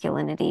and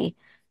masculinity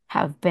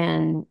have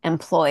been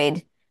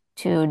employed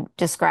to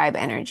describe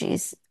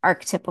energies,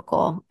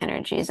 archetypical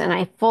energies. And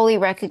I fully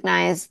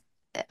recognize,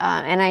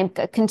 and I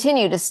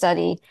continue to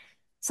study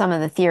some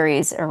of the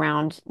theories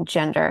around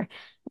gender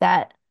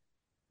that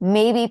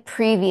maybe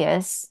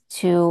previous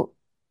to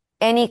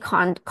any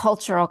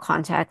cultural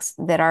context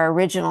that our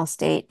original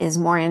state is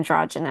more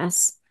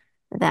androgynous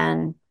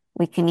than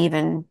we can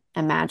even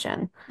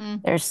imagine.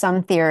 Mm. There's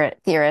some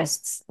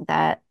theorists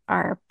that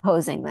are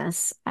posing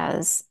this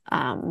as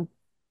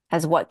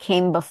what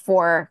came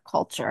before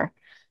culture.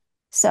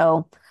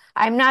 So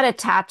I'm not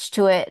attached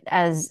to it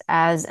as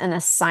an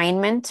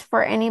assignment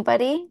for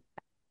anybody,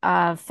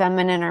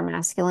 feminine or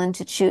masculine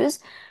to choose.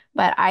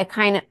 But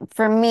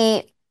for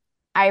me,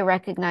 I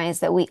recognize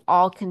that we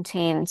all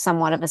contain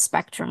somewhat of a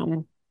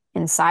spectrum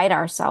inside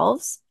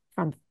ourselves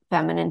from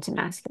feminine to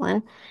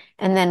masculine.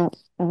 And then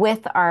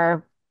with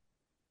our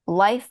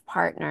life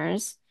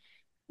partners,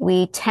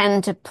 we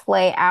tend to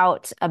play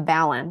out a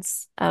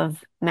balance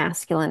of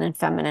masculine and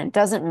feminine. It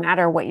doesn't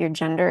matter what your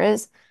gender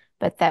is,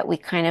 but that we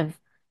kind of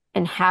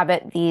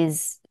inhabit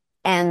these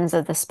ends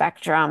of the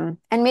spectrum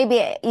and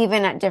maybe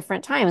even at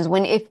different times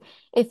when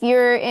if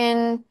you're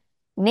in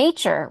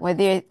nature,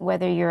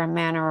 whether you're a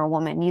man or a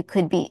woman, it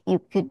could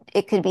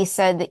be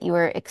said that you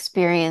are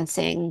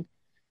experiencing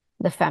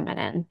the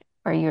feminine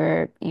or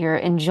you're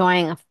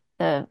enjoying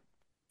the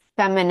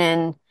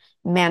feminine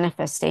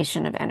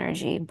manifestation of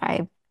energy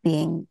by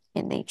being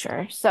in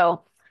nature.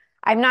 So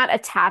I'm not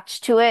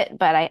attached to it,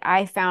 but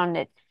I found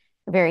it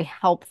very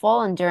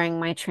helpful. And during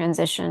my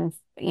transition,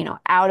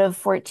 out of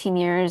 14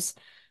 years,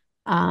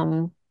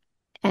 um,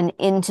 and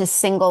into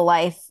single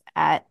life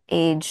at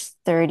age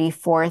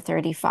 34,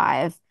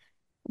 35,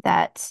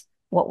 that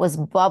what was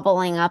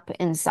bubbling up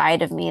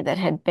inside of me that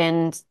had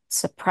been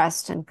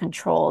suppressed and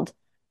controlled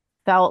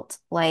felt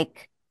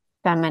like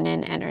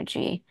feminine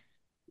energy,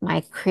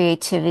 my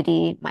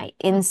creativity,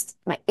 Mm.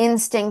 my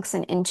instincts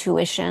and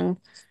intuition,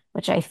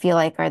 which I feel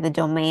like are the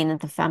domain of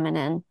the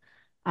feminine,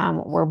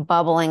 were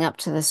bubbling up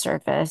to the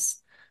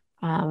surface.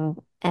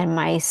 And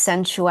my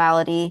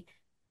sensuality,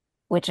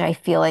 which I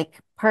feel like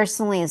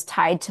personally is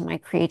tied to my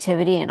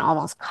creativity and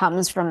almost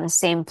comes from the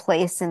same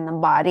place in the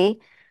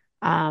body,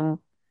 um,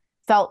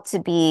 felt to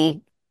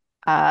be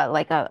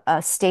like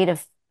a state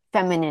of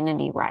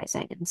femininity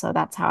rising. And so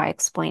that's how I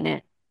explain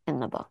it in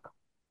the book.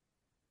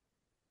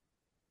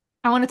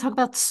 I want to talk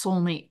about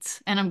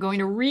soulmates, and I'm going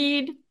to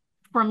read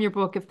from your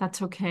book if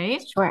that's okay.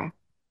 Sure.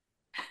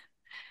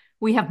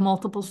 We have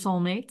multiple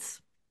soulmates,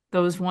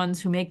 those ones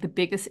who make the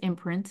biggest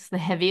imprints, the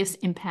heaviest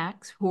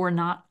impacts, who are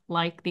not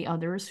like the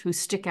others, who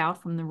stick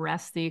out from the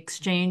rest. The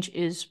exchange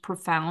is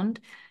profound.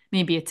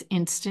 Maybe it's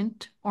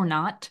instant or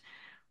not,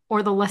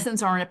 or the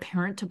lessons aren't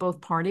apparent to both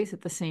parties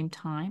at the same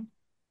time.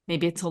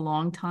 Maybe it's a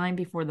long time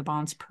before the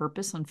bond's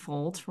purpose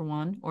unfolds for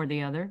one or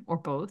the other, or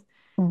both.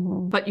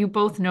 Hmm. But you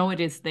both know it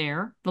is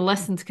there. The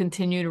lessons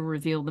continue to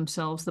reveal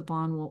themselves. The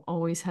bond will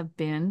always have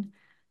been.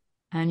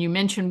 And you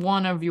mentioned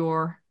one of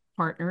your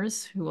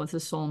partners who was a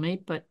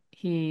soulmate, but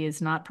he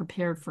is not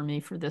prepared for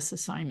me for this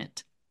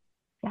assignment.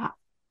 Yeah.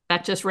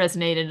 That just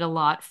resonated a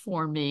lot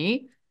for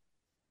me.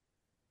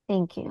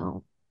 Thank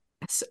you.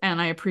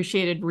 And I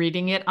appreciated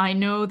reading it. I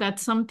know that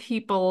some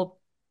people,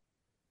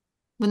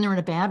 when they're in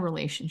a bad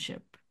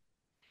relationship,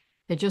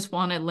 they just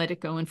want to let it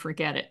go and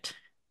forget it.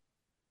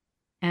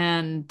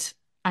 And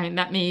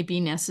that may be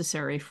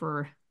necessary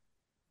for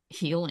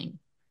healing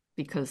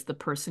because the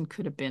person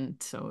could have been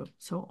so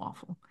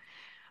awful.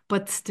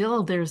 But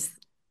still, there's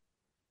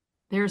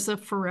a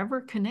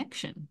forever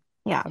connection,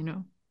 Yeah. you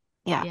know?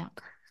 Yeah. Yeah.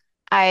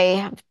 I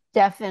have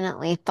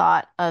definitely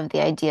thought of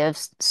the idea of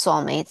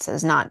soulmates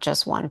as not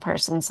just one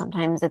person.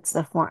 Sometimes it's,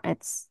 a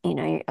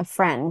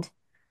friend,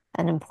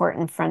 an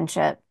important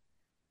friendship,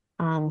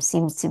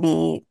 seems to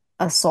be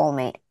a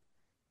soulmate.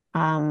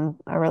 A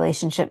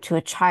relationship to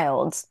a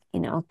child,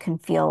 can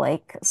feel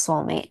like a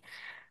soulmate.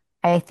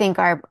 I think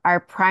our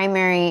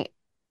primary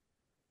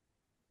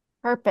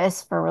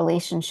purpose for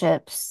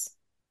relationships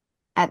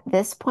at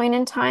this point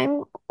in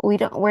time,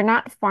 we're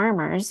not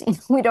farmers.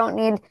 We don't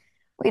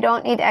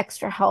need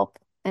extra help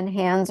and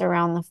hands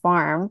around the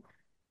farm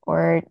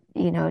or,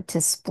 uh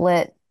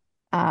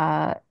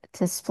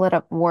to split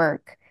up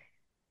work.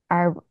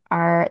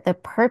 Our the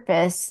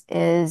purpose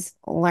is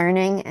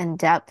learning and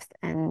depth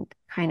and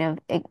kind of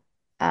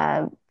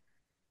uh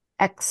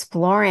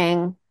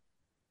exploring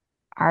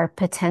our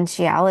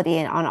potentiality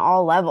on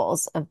all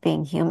levels of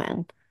being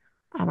human.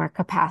 Our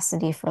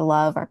capacity for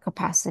love, our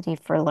capacity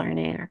for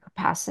learning, our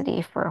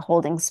capacity for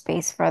holding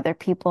space for other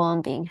people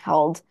and being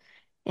held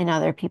in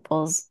other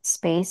people's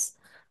space.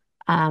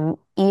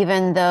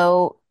 Even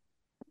though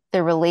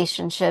the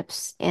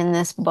relationships in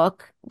this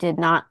book did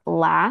not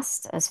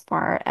last as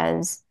far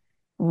as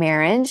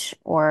marriage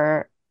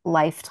or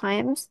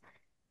lifetimes,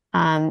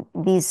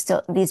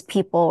 these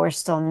people were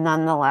still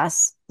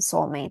nonetheless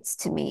soulmates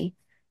to me,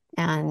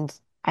 and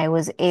I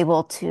was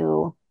able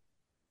to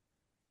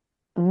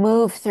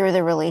move through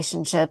the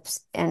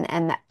relationships and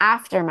the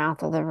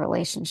aftermath of the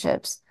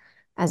relationships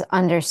as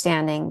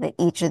understanding that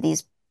each of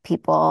these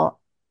people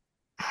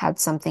had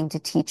something to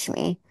teach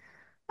me,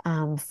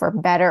 for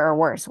better or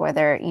worse,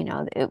 whether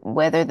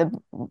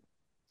the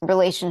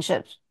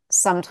relationships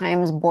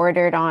sometimes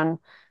bordered on,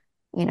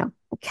 you know,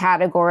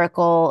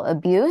 categorical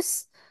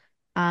abuse,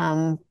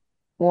 um,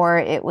 or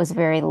it was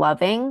very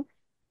loving.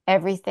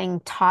 Everything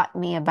taught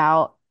me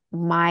about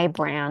my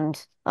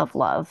brand of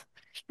love.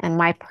 And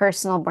my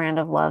personal brand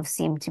of love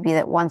seemed to be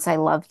that once I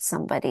loved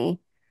somebody,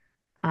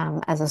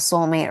 as a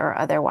soulmate or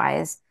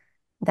otherwise,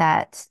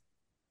 that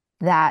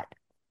that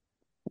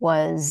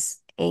was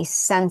a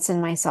sense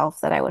in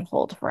myself that I would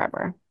hold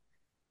forever.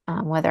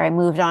 Whether I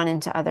moved on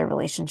into other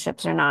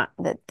relationships or not,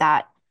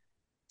 that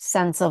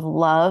sense of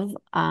love,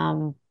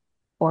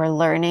 or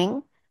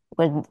learning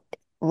would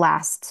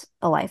last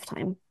a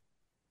lifetime.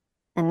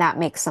 And that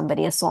makes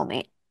somebody a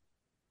soulmate.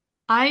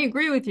 I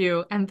agree with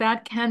you, and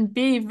that can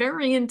be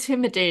very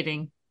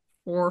intimidating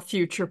for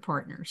future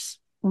partners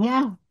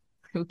Yeah.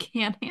 who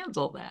can't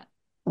handle that.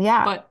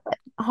 Yeah. But But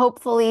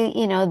hopefully,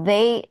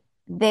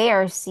 they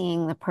are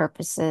seeing the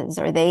purposes,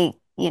 or the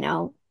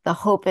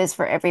hope is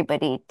for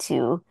everybody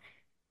to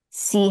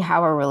see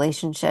how a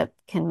relationship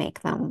can make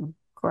them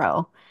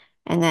grow.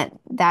 And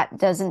that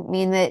doesn't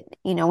mean that,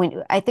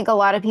 I think a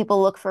lot of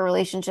people look for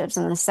relationships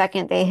and the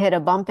second they hit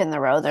a bump in the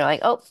road, they're like,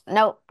 oh,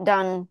 nope,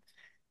 done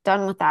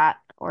with that.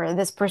 Or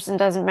this person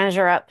doesn't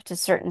measure up to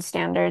certain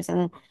standards.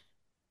 And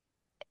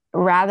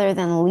rather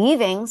than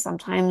leaving,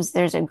 sometimes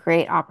there's a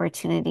great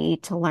opportunity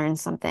to learn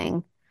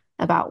something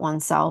about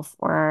oneself,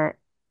 or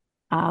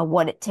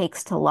what it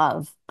takes to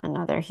love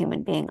another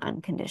human being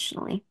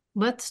unconditionally.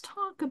 let's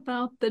talk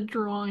about the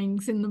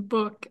drawings in the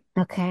book,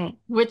 Okay.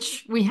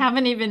 which we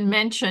haven't even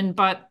mentioned,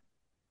 but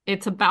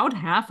it's about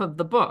half of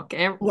the book.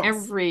 Yes.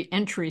 Every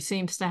entry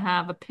seems to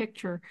have a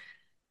picture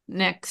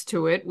next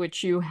to it,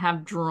 which you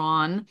have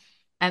drawn.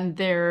 And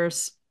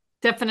there's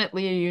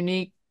definitely a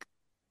unique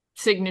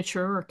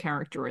signature or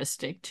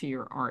characteristic to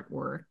your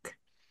artwork.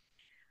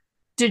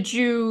 Did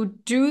you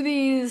do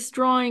these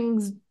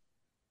drawings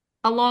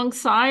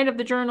alongside of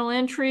the journal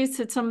entries?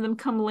 Did some of them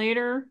come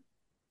later?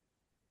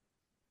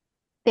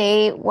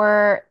 They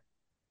were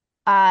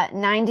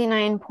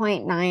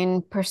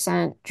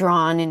 99.9%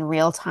 drawn in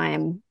real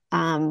time.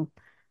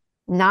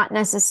 Not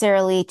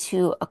necessarily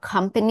to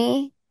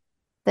accompany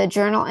The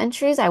journal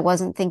entries, I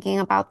wasn't thinking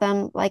about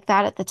them like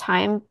that at the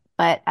time,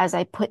 but as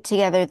I put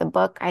together the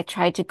book, I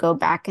tried to go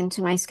back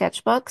into my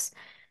sketchbooks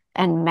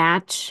and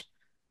match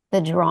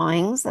the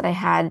drawings that I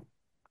had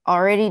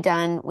already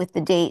done with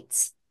the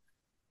dates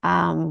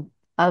of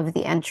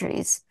the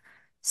entries.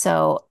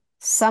 So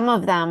some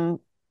of them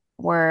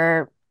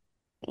were,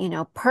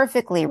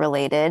 perfectly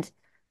related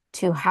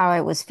to how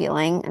I was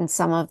feeling, and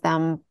some of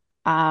them,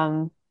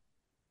 um,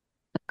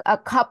 a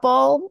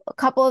couple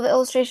of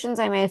illustrations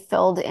I may have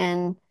filled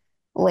in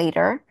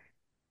later,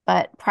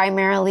 but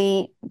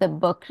primarily the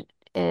book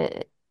uh,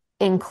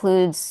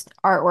 includes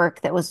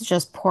artwork that was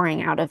just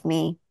pouring out of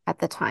me at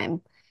the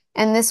time.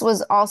 And this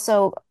was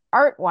also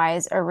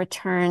art-wise a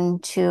return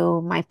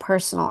to my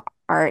personal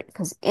art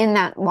because in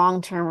that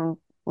long-term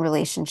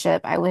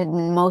relationship, I would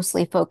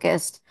mostly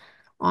focused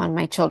on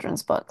my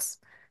children's books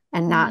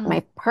and not Mm. my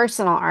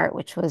personal art,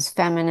 which was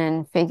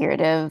feminine,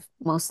 figurative,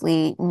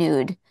 mostly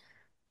nude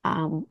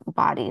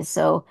bodies.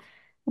 So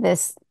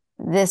this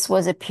this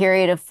was a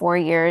period of 4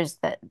 years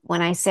that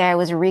when I say I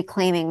was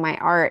reclaiming my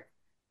art,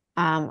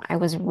 I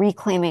was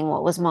reclaiming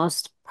what was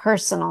most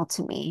personal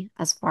to me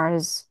as far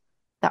as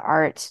the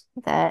art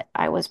that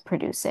I was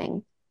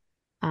producing.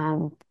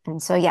 And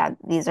so yeah,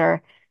 these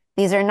are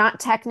not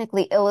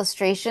technically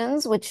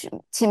illustrations, which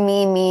to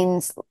me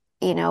means,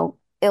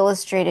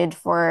 illustrated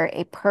for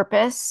a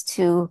purpose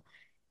to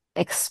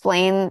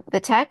explain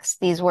the text.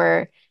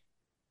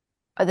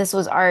 This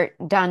was art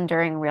done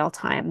during real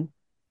time,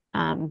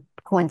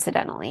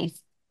 coincidentally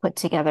put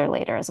together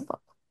later as a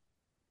book.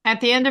 At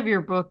the end of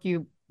your book,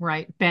 you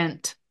write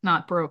bent,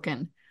 not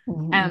broken.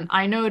 And Mhm.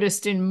 I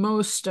noticed in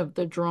most of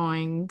the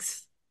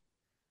drawings,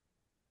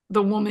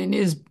 the woman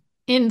is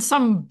in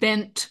some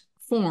bent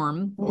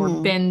form or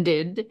Mm.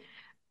 bended.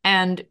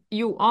 And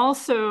you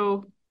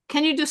also,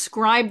 can you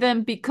describe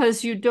them?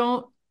 Because you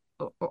don't,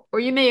 or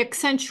you may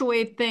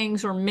accentuate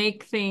things or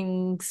make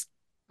things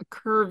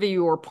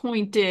curvy or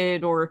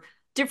pointed or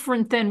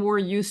different than we're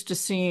used to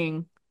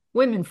seeing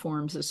women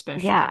forms, Yeah,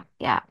 especially.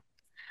 yeah.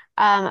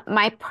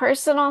 My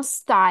personal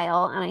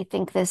style, and I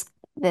think this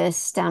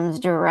stems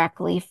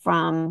directly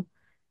from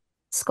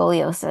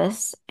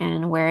scoliosis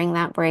and wearing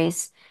that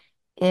brace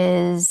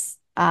is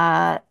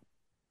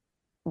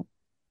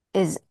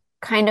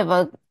kind of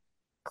a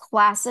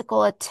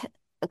classical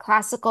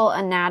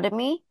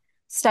anatomy,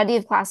 study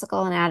of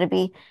classical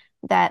anatomy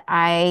that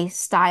I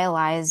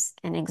stylize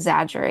and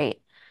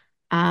exaggerate.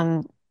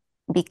 Um,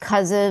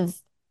 because of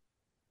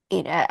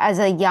as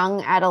a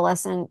young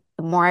adolescent,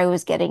 the more I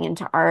was getting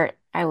into art,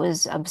 I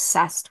was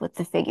obsessed with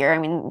the figure. I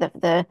mean,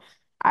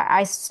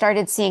 I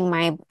started seeing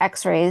my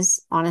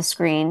X-rays on a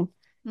screen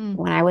Mm.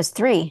 when I was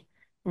 3,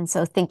 and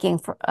so thinking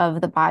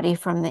of the body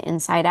from the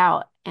inside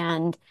out.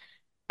 And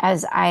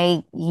as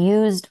I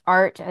used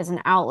art as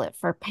an outlet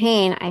for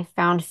pain, I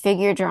found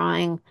figure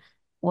drawing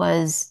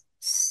was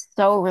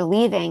so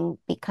relieving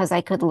because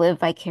I could live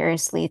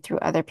vicariously through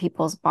other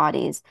people's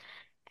bodies.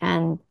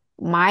 And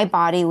my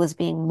body was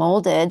being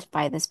molded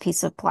by this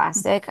piece of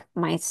plastic.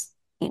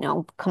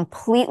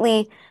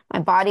 Completely, my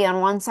body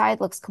on one side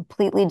looks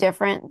completely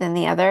different than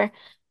the other.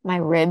 My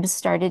ribs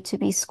started to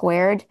be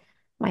squared.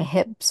 My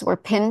hips were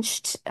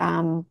pinched,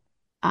 and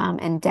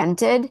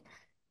dented.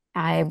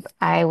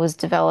 I was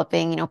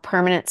developing,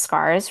 permanent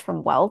scars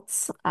from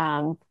welts.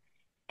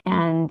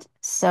 And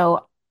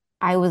so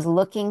I was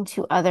looking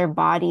to other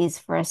bodies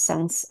for a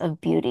sense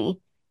of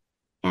beauty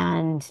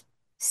and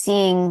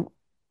seeing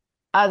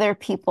other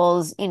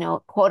people's,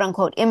 quote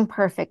unquote,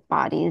 imperfect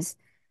bodies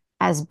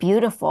as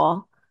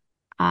beautiful.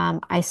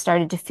 I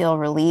started to feel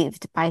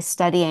relieved by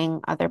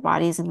studying other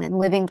bodies and then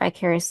living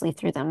vicariously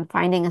through them,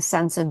 finding a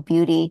sense of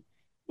beauty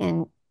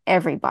in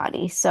every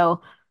body.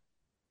 So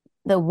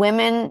the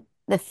women,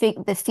 the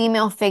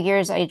female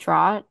figures I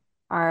draw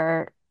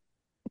are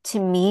to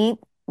me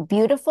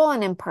beautiful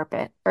and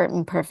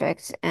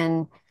imperfect,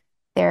 and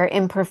their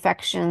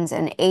imperfections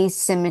and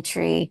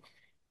asymmetry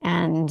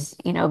and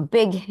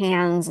big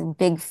hands and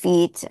big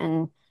feet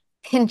and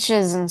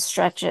pinches and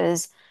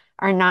stretches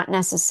are not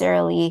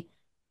necessarily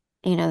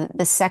the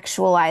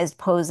sexualized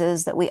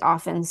poses that we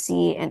often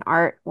see in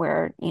art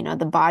where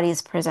the body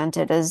is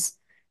presented as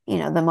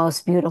the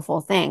most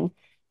beautiful thing.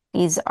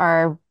 These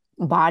are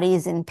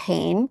bodies in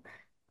pain.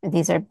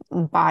 These are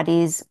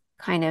bodies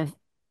kind of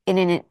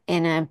in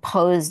a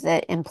pose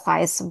that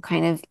implies some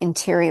kind of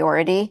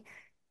interiority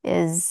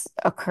is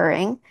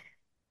occurring.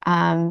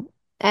 Um,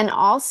 and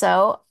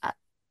also,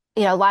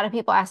 a lot of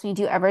people ask me,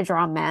 do you ever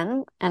draw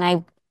men?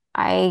 And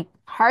I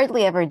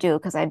hardly ever do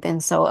because I've been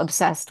so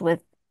obsessed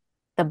with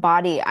the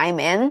body I'm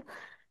in.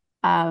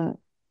 Um,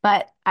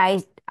 but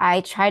I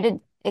try to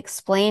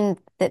explain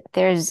that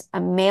there's a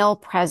male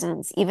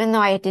presence, even though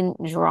I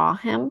didn't draw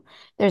him,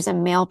 there's a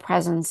male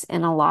presence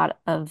in a lot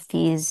of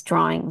these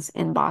drawings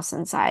in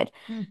Boston Side.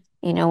 Mm.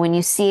 When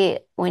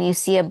you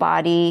see a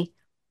body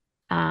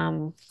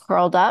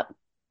curled up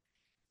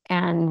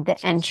and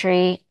the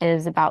entry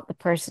is about the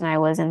person I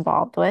was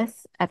involved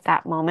with at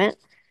that moment,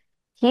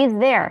 he's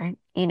there.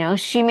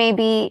 She may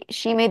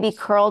be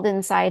curled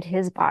inside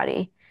his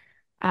body.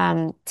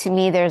 To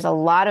me, there's a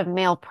lot of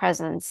male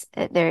presence.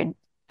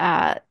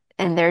 Uh,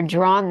 and they're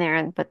drawn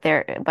there,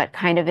 but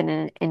kind of in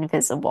an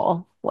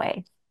invisible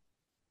way.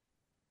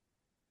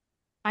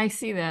 I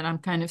see that. I'm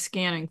kind of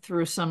scanning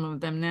through some of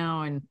them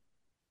now, and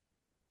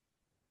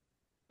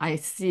I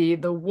see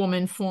the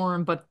woman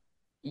form, but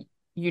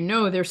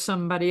there's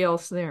somebody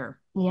else there.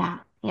 Yeah,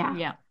 yeah.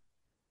 Yeah.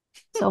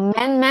 So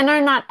men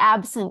are not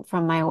absent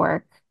from my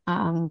work,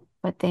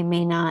 but they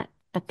may not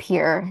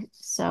appear.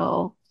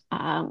 So,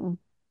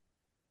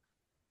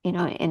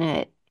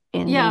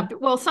 in Yeah, the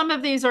well, some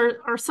of these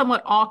are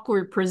somewhat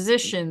awkward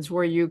positions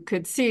where you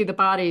could see the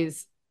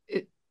bodies,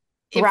 if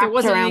there wrapped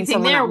wasn't around anything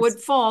someone there, else.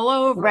 would fall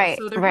over. Right,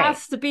 So there right.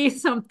 has to be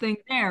something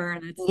there,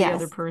 and it's the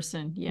other Yes,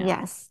 person. Yeah.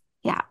 yes,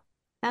 yeah.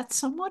 That's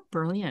somewhat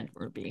brilliant,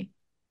 Ruby.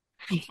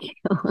 Thank you.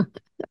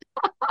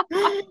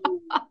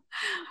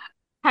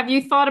 Have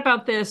you thought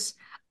about this?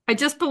 I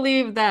just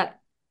believe that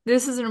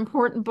this is an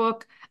important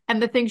book,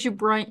 and the things you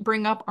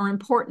bring up are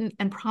important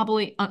and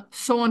probably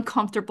so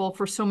uncomfortable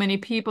for so many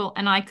people.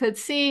 And I could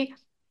see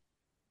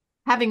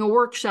having a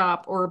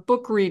workshop or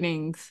book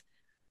readings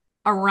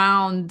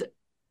around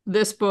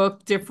this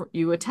book. Different,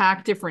 you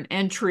attack different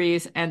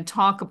entries and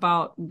talk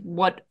about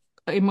what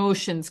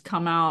emotions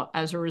come out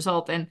as a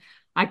result. And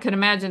I could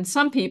imagine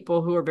some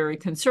people who are very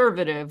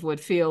conservative would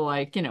feel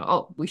like,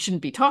 oh, we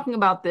shouldn't be talking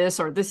about this,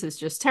 or this is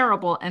just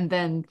terrible, and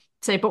then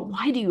say, but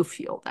why do you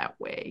feel that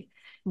way?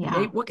 And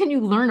Yeah. what can you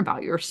learn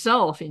about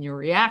yourself in your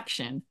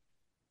reaction?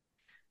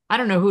 I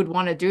don't know who would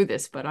want to do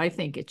this, but I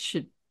should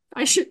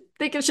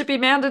think it should be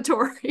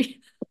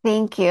mandatory.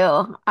 Thank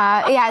you.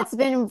 Yeah, it's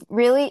been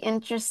really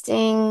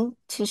interesting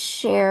to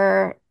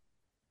share.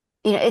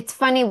 It's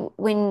funny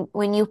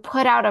when you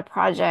put out a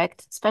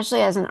project,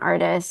 especially as an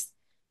artist,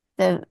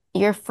 the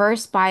your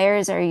first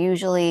buyers are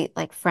usually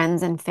like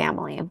friends and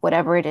family of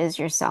whatever it is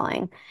you're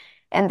selling.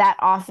 And that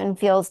often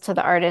feels to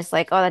the artist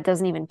like, oh, that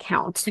doesn't even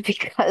count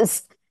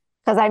because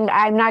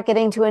I'm not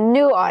getting to a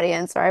new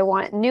audience or I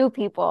want new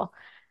people.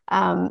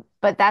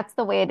 But that's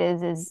the way it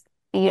is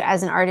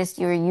as an artist,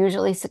 you're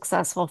usually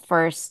successful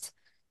first,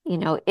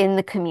 in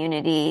the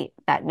community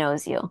that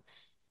knows you.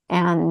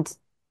 And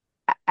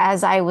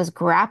as I was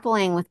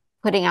grappling with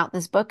putting out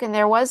this book, and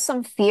there was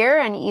some fear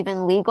and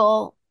even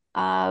legal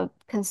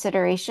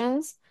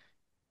considerations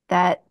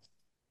that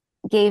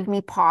gave me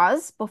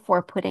pause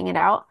before putting it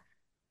out.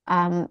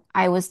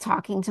 I was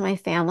talking to my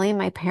family,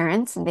 my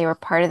parents, and they were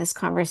part of this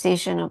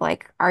conversation of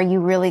like, are you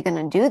really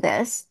going to do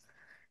this?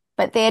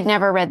 But they had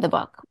never read the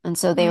book. And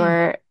so they Hmm.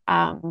 were,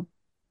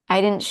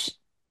 I didn't, sh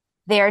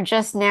they are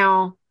just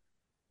now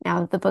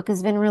that the book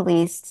has been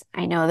released,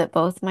 I know that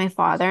both my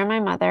father and my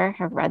mother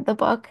have read the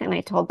book, and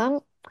I told them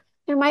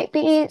there might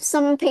be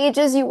some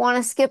pages you want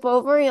to skip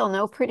over. You'll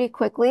know pretty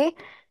quickly.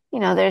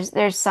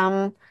 There's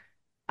some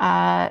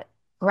uh,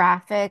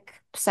 graphic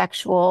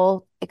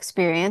sexual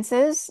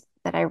experiences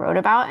that I wrote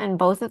about, and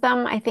both of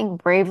them, I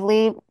think,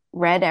 bravely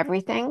read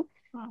everything.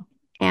 Oh,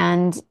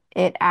 And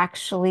it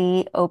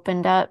actually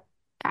opened up.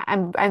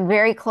 I'm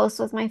very close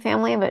with my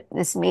family, but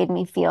this made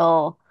me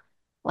feel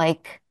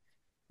like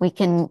we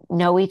can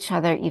know each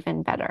other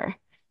even better.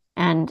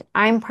 And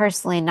I'm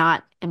personally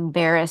not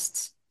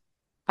embarrassed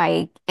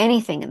by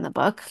anything in the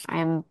book.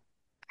 I'm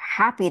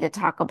happy to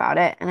talk about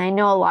it. And I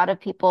know a lot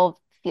of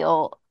people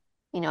feel,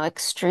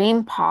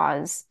 extreme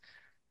pause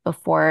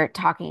before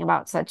talking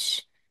about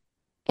such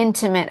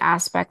intimate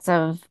aspects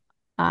of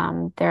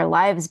their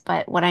lives.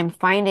 But what I'm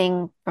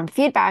finding from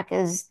feedback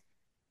is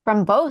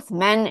from both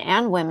men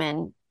and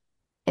women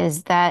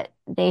is that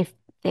they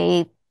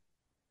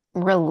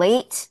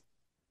relate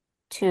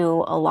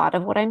to a lot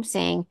of what I'm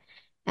saying.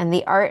 And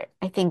the art,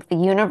 I think the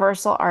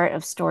universal art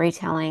of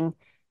storytelling,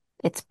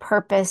 its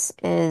purpose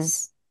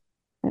is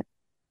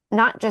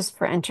not just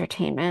for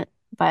entertainment,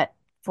 but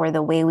for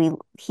the way we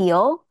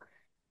heal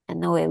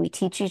and the way we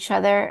teach each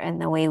other and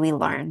the way we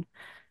learn.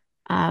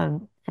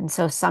 And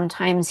so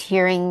sometimes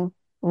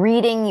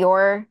reading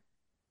your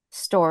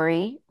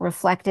story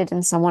reflected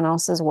in someone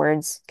else's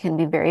words can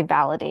be very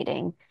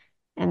validating.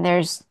 And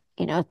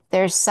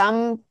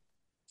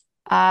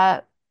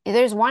uh,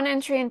 there's one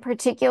entry in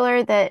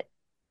particular that,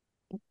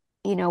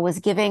 was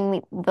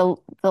giving the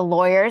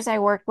lawyers I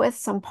work with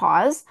some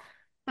pause.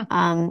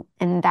 And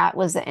that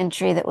was the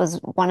entry that was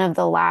one of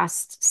the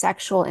last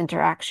sexual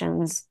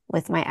interactions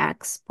with my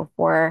ex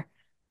before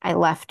I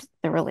left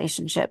the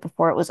relationship,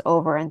 before it was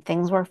over and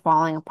things were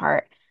falling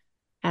apart.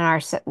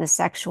 And the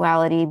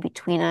sexuality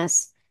between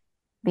us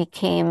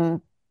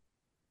became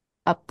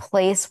a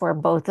place where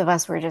both of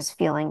us were just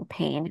feeling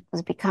pain. It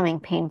was becoming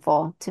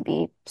painful to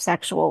be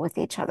sexual with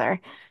each other.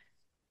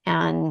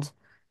 And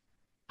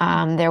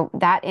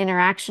that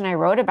interaction I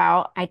wrote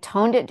about, I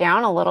toned it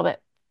down a little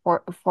bit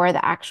for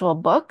the actual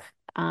book,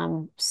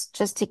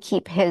 just to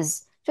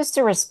just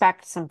to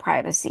respect some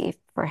privacy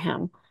for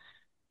him.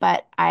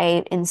 But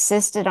I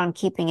insisted on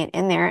keeping it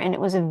in there, and it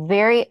was a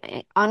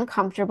very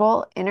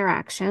uncomfortable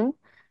interaction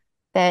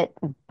that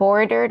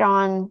bordered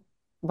on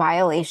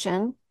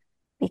violation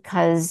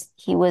because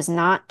he was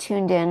not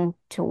tuned in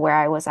to where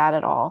I was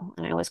at all.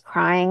 And I was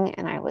crying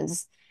and I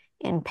was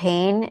in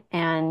pain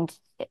and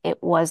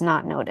it was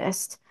not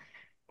noticed.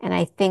 And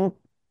I think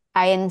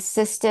I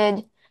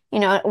insisted,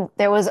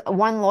 there was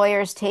one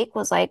lawyer's take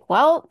was like,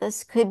 well,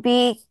 this could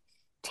be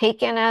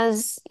taken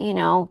as,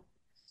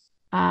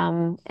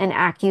 an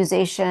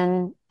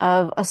accusation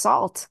of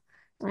assault.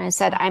 And I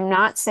said, I'm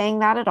not saying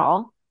that at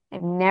all.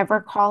 Never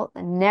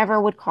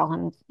would call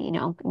him,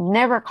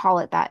 never call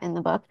it that in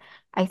the book.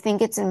 I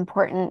think it's an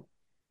important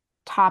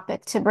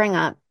topic to bring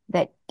up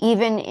that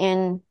even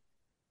in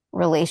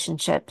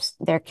relationships,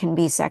 there can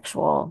be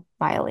sexual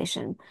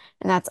violation.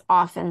 And that's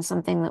often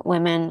something that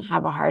women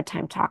have a hard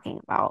time talking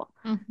about.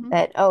 Hmm.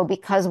 That, oh,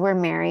 because we're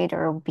married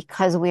or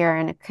because we are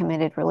in a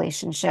committed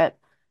relationship,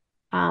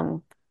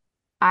 um,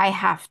 I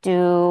have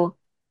to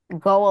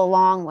go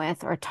along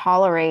with or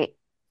tolerate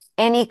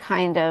any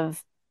kind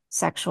of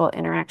sexual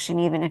interaction,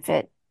 even if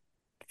it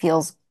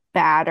feels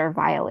bad or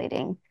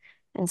violating.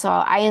 And so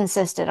I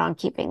insisted on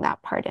keeping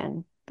that part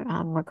in,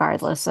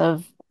 regardless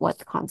of what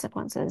the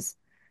consequences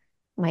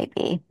might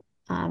be.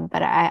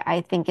 But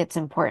I think it's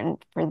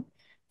important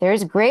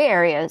there's gray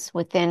areas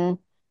within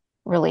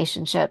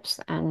relationships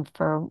and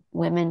for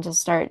women to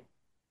start,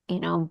 you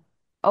know,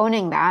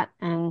 owning that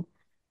and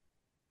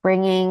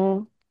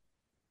bringing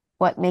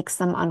what makes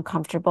them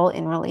uncomfortable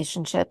in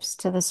relationships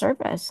to the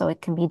surface so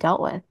it can be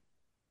dealt with.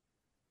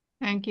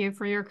 Thank you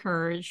for your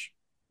courage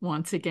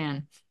once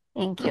again.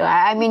 Thank you.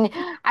 I mean,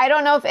 I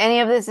don't know if any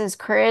of this is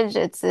courage.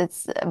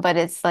 But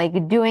it's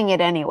like doing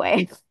it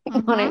anyway. You know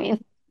what I Hmm.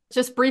 mean?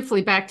 Just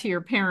briefly back to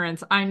your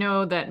parents. I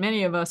know that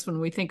many of us, when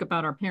we think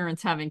about our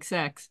parents having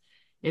sex,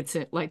 it's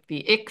like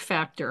the ick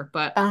factor,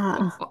 but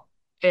Uh,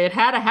 it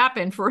had to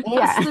happen for us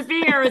yeah, to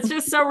be here. It's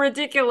just so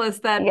ridiculous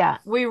that yeah,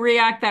 we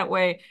react that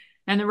way.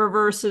 And the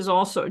reverse is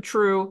also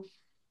true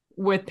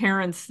with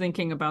parents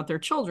thinking about their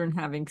children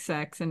having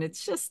sex. And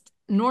it's just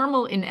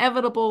normal,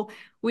 inevitable.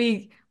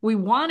 We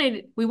want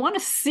to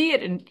see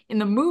it in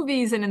the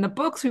movies and in the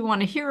books. We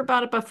want to hear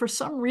about it, but for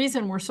some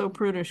reason we're so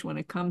prudish when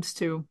it comes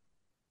to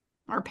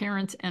our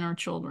parents and our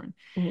children.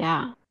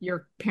 yeah.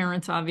 Your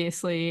parents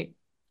obviously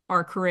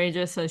are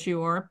courageous as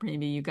you are.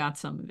 Maybe you got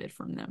some of it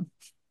from them.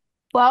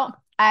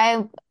 Well,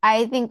 I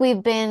think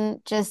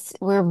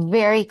we're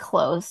very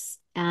close,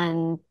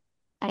 and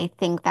I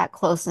think that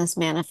closeness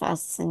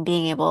manifests in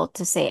being able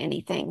to say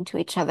anything to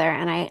each other.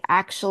 And I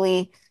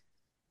actually,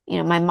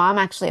 my mom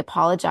actually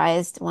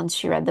apologized once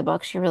she read the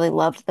book. She really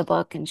loved the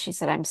book, and she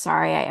said, "I'm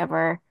sorry I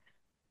ever,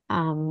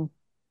 um,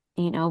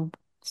 you know,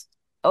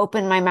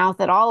 open my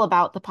mouth at all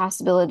about the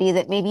possibility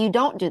that maybe you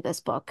don't do this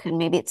book, and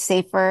maybe it's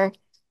safer,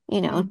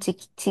 Mm.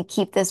 to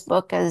keep this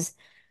book as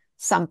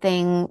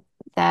something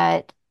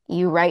that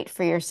you write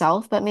for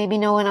yourself, but maybe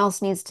no one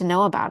else needs to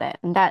know about it."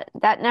 And that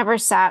never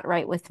sat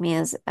right with me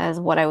as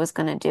what I was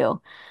going to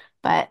do.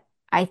 But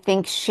I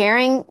think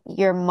sharing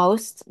your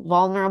most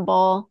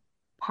vulnerable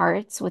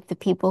parts with the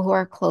people who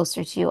are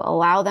closer to you,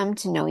 allow them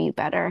to know you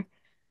better.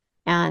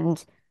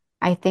 And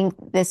I think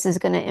this is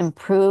going to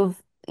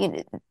improve,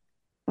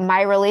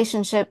 my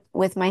relationship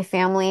with my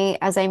family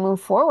as I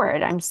move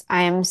forward.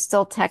 I am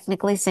still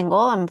technically single.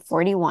 I'm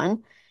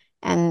 41,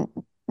 and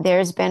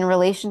there's been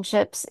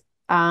relationships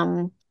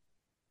um,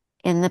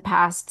 in the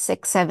past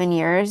 6, 7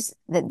 years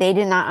that they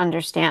did not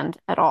understand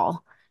at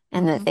all,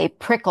 and that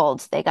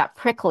Hmm. they got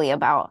prickly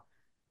about.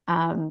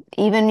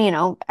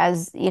 Even,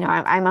 as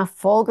I'm a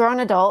full-grown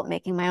adult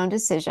making my own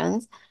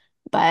decisions,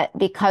 but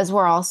because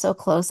we're all so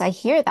close, I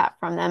hear that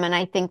from them, and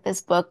I think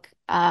this book,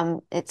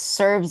 it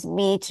serves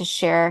me to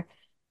share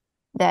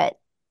that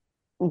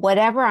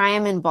whatever I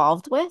am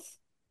involved with,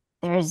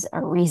 there's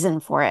a reason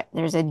for it.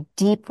 There's a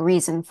deep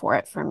reason for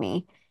it for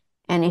me.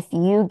 And if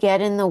you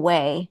get in the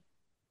way,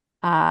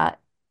 uh,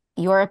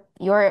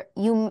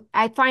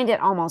 I find it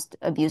almost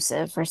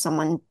abusive for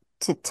someone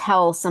to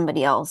tell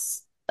somebody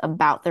else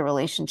about the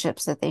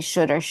relationships that they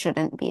should or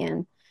shouldn't be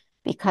in.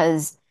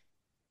 Because,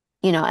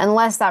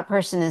 unless that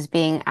person is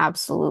being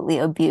absolutely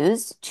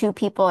abused, two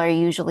people are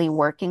usually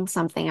working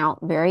something out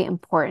very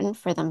important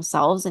for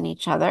themselves and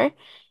each other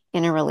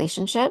in a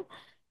relationship.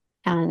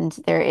 And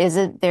there is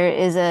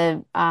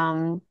a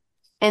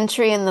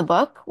entry in the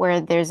book where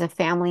there's a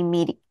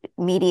family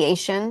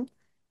mediation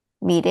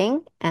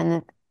meeting,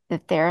 and the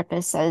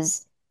therapist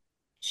says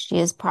she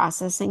is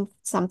processing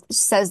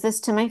says this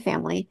to my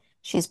family.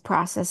 She's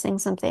processing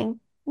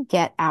something.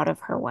 Get out of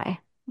her way.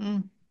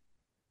 Mm.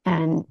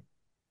 And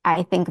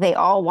I think they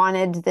all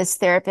wanted this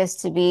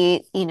therapist to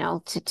be,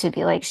 to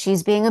be like,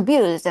 she's being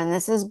abused and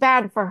this is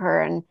bad for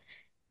her.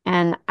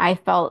 And I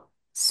felt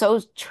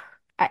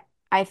I,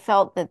 I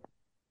felt that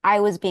I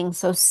was being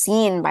so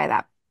seen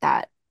by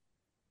that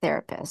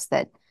therapist,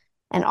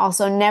 and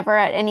also never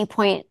at any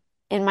point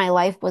in my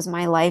life was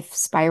my life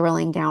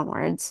spiraling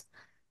downwards.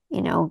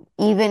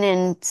 Even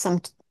in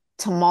some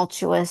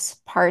tumultuous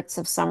parts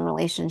of some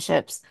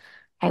relationships,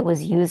 I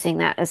was using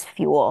that as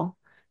fuel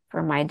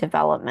for my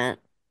development.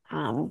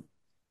 Um,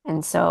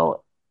 and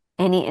so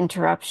any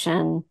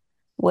interruption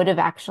would have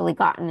actually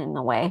gotten in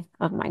the way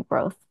of my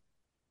growth.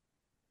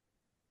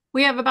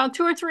 We have about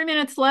 2 or 3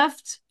 minutes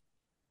left.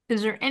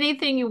 Is there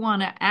anything you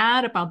want to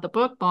add about the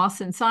book, Boss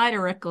Inside,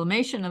 or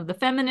Reclamation of the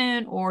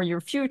Feminine, or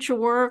your future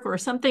work, or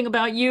something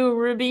about you,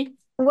 Ruby?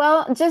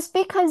 Well, just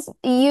because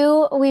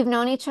we've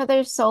known each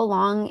other so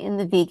long in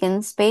the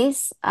vegan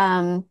space,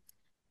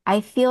 I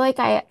feel like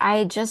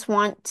I just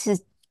want to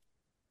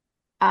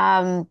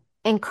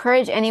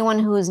encourage anyone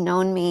who has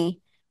known me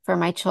for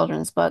my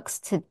children's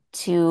books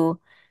to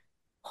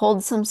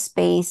hold some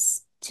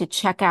space to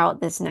check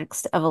out this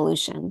next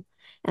evolution.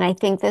 And I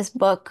think this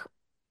book,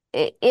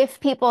 if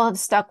people have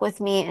stuck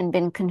with me and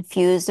been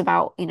confused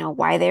about,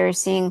 why they were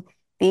seeing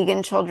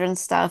vegan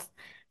children's stuff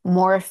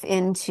morph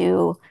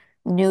into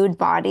nude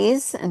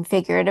bodies and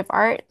figurative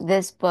art,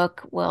 this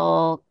book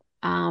will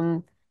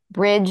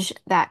bridge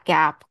that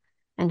gap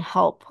and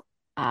help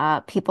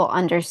people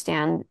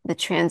understand the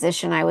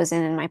transition I was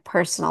in my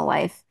personal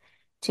life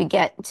to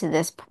get to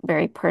this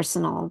very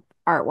personal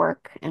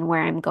artwork and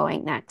where I'm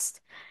going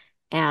next.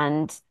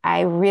 And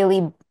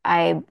it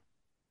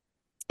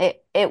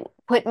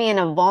put me in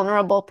a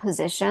vulnerable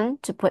position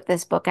to put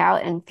this book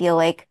out and feel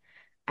like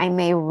I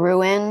may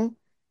ruin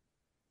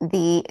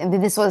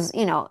this was,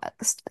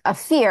 a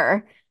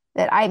fear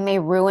that I may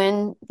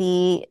ruin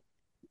the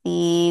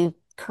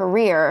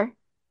career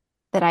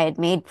that I had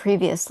made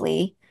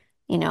previously,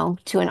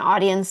 to an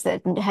audience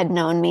that had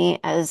known me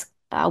as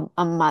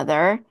a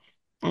mother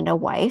and a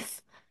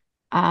wife.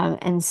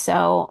 And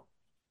so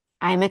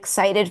I'm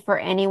excited for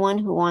anyone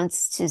who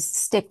wants to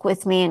stick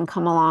with me and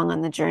come along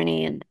on the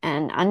journey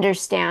and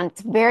understand.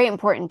 It's very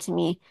important to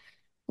me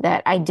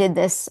that I did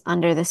this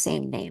under the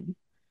same name.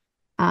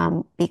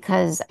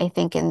 Because I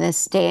think in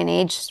this day and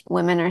age,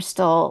 women are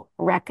still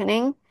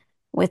reckoning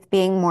with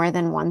being more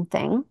than one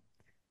thing,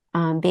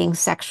 being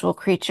sexual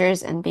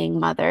creatures and being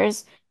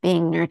mothers,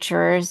 being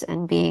nurturers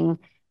and being,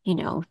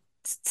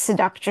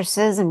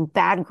 seductresses and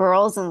bad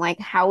girls, and like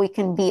how we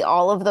can be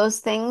all of those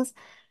things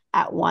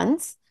at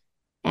once.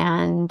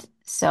 And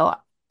so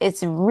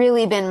it's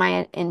really been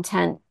my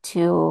intent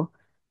to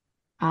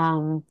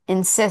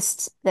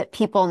insist that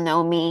people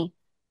know me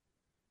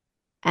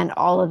and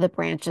all of the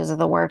branches of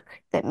the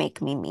work that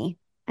make me me,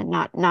 and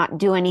not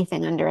do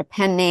anything under a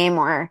pen name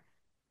or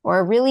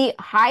really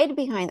hide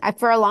behind.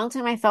 For a long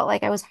time I felt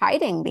like I was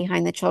hiding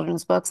behind the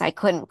children's books. I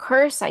couldn't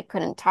curse, I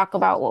couldn't talk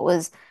about what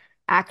was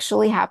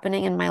actually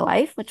happening in my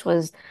life, which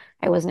was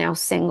I was now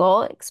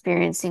single,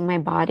 experiencing my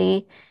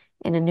body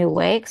in a new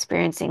way,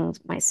 experiencing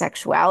my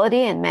sexuality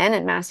and men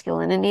and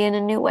masculinity in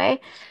a new way.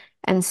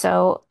 And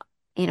so,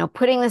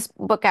 putting this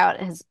book out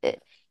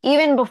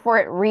even before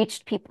it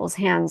reached people's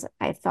hands,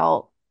 I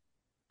felt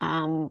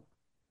um,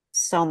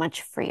 so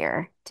much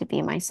freer to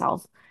be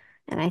myself.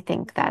 And I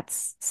think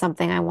that's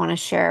something I want to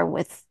share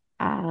with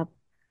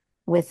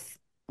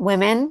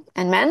women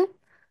and men,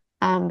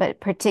 but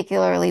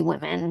particularly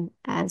women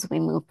as we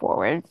move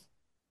forward.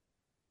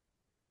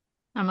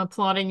 I'm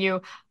applauding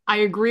you. I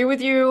agree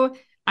with you.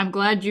 I'm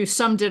glad you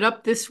summed it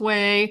up this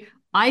way.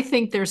 I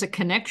think there's a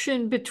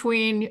connection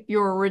between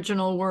your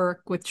original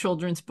work with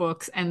children's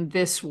books and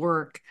this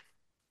work.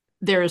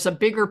 There's a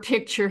bigger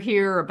picture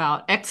here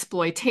about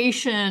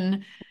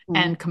exploitation Mm.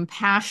 and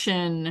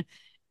compassion,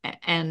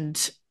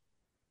 and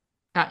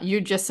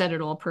you just said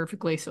it all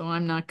perfectly, so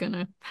I'm not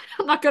gonna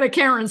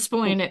Karen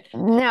explain it.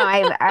 No,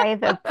 I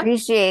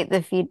appreciate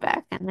the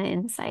feedback and the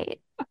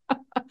insight.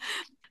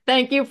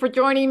 Thank you for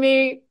joining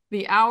me.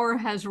 The hour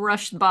has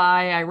rushed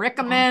by. I Yeah.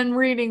 recommend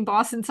reading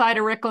Boss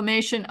Insider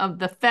Reclamation of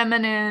the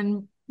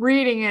Feminine,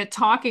 reading it,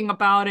 talking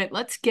about it.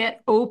 Let's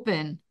get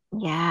open.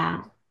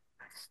 Yeah.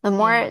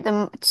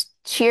 Yeah.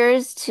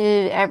 Cheers to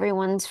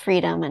everyone's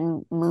freedom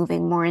and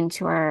moving more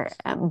into our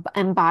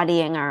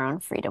embodying our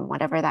own freedom,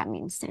 whatever that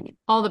means to you.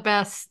 All the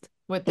best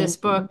with this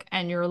Thank you. book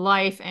and your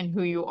life and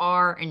who you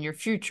are and your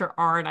future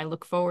art. I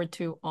look forward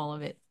to all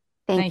of it.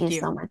 Thank Thank you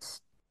you. so much.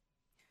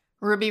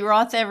 Ruby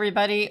Roth,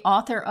 everybody,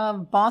 author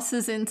of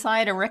Bosses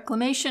Inside, A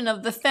Reclamation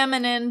of the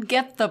Feminine.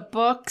 Get the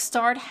book,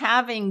 start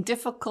having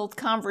difficult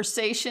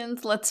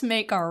conversations. Let's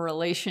make our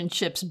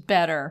relationships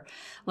better.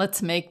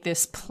 Let's make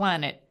this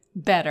planet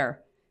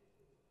better.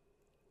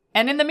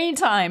 And in the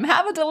meantime,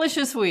 have a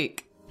delicious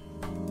week.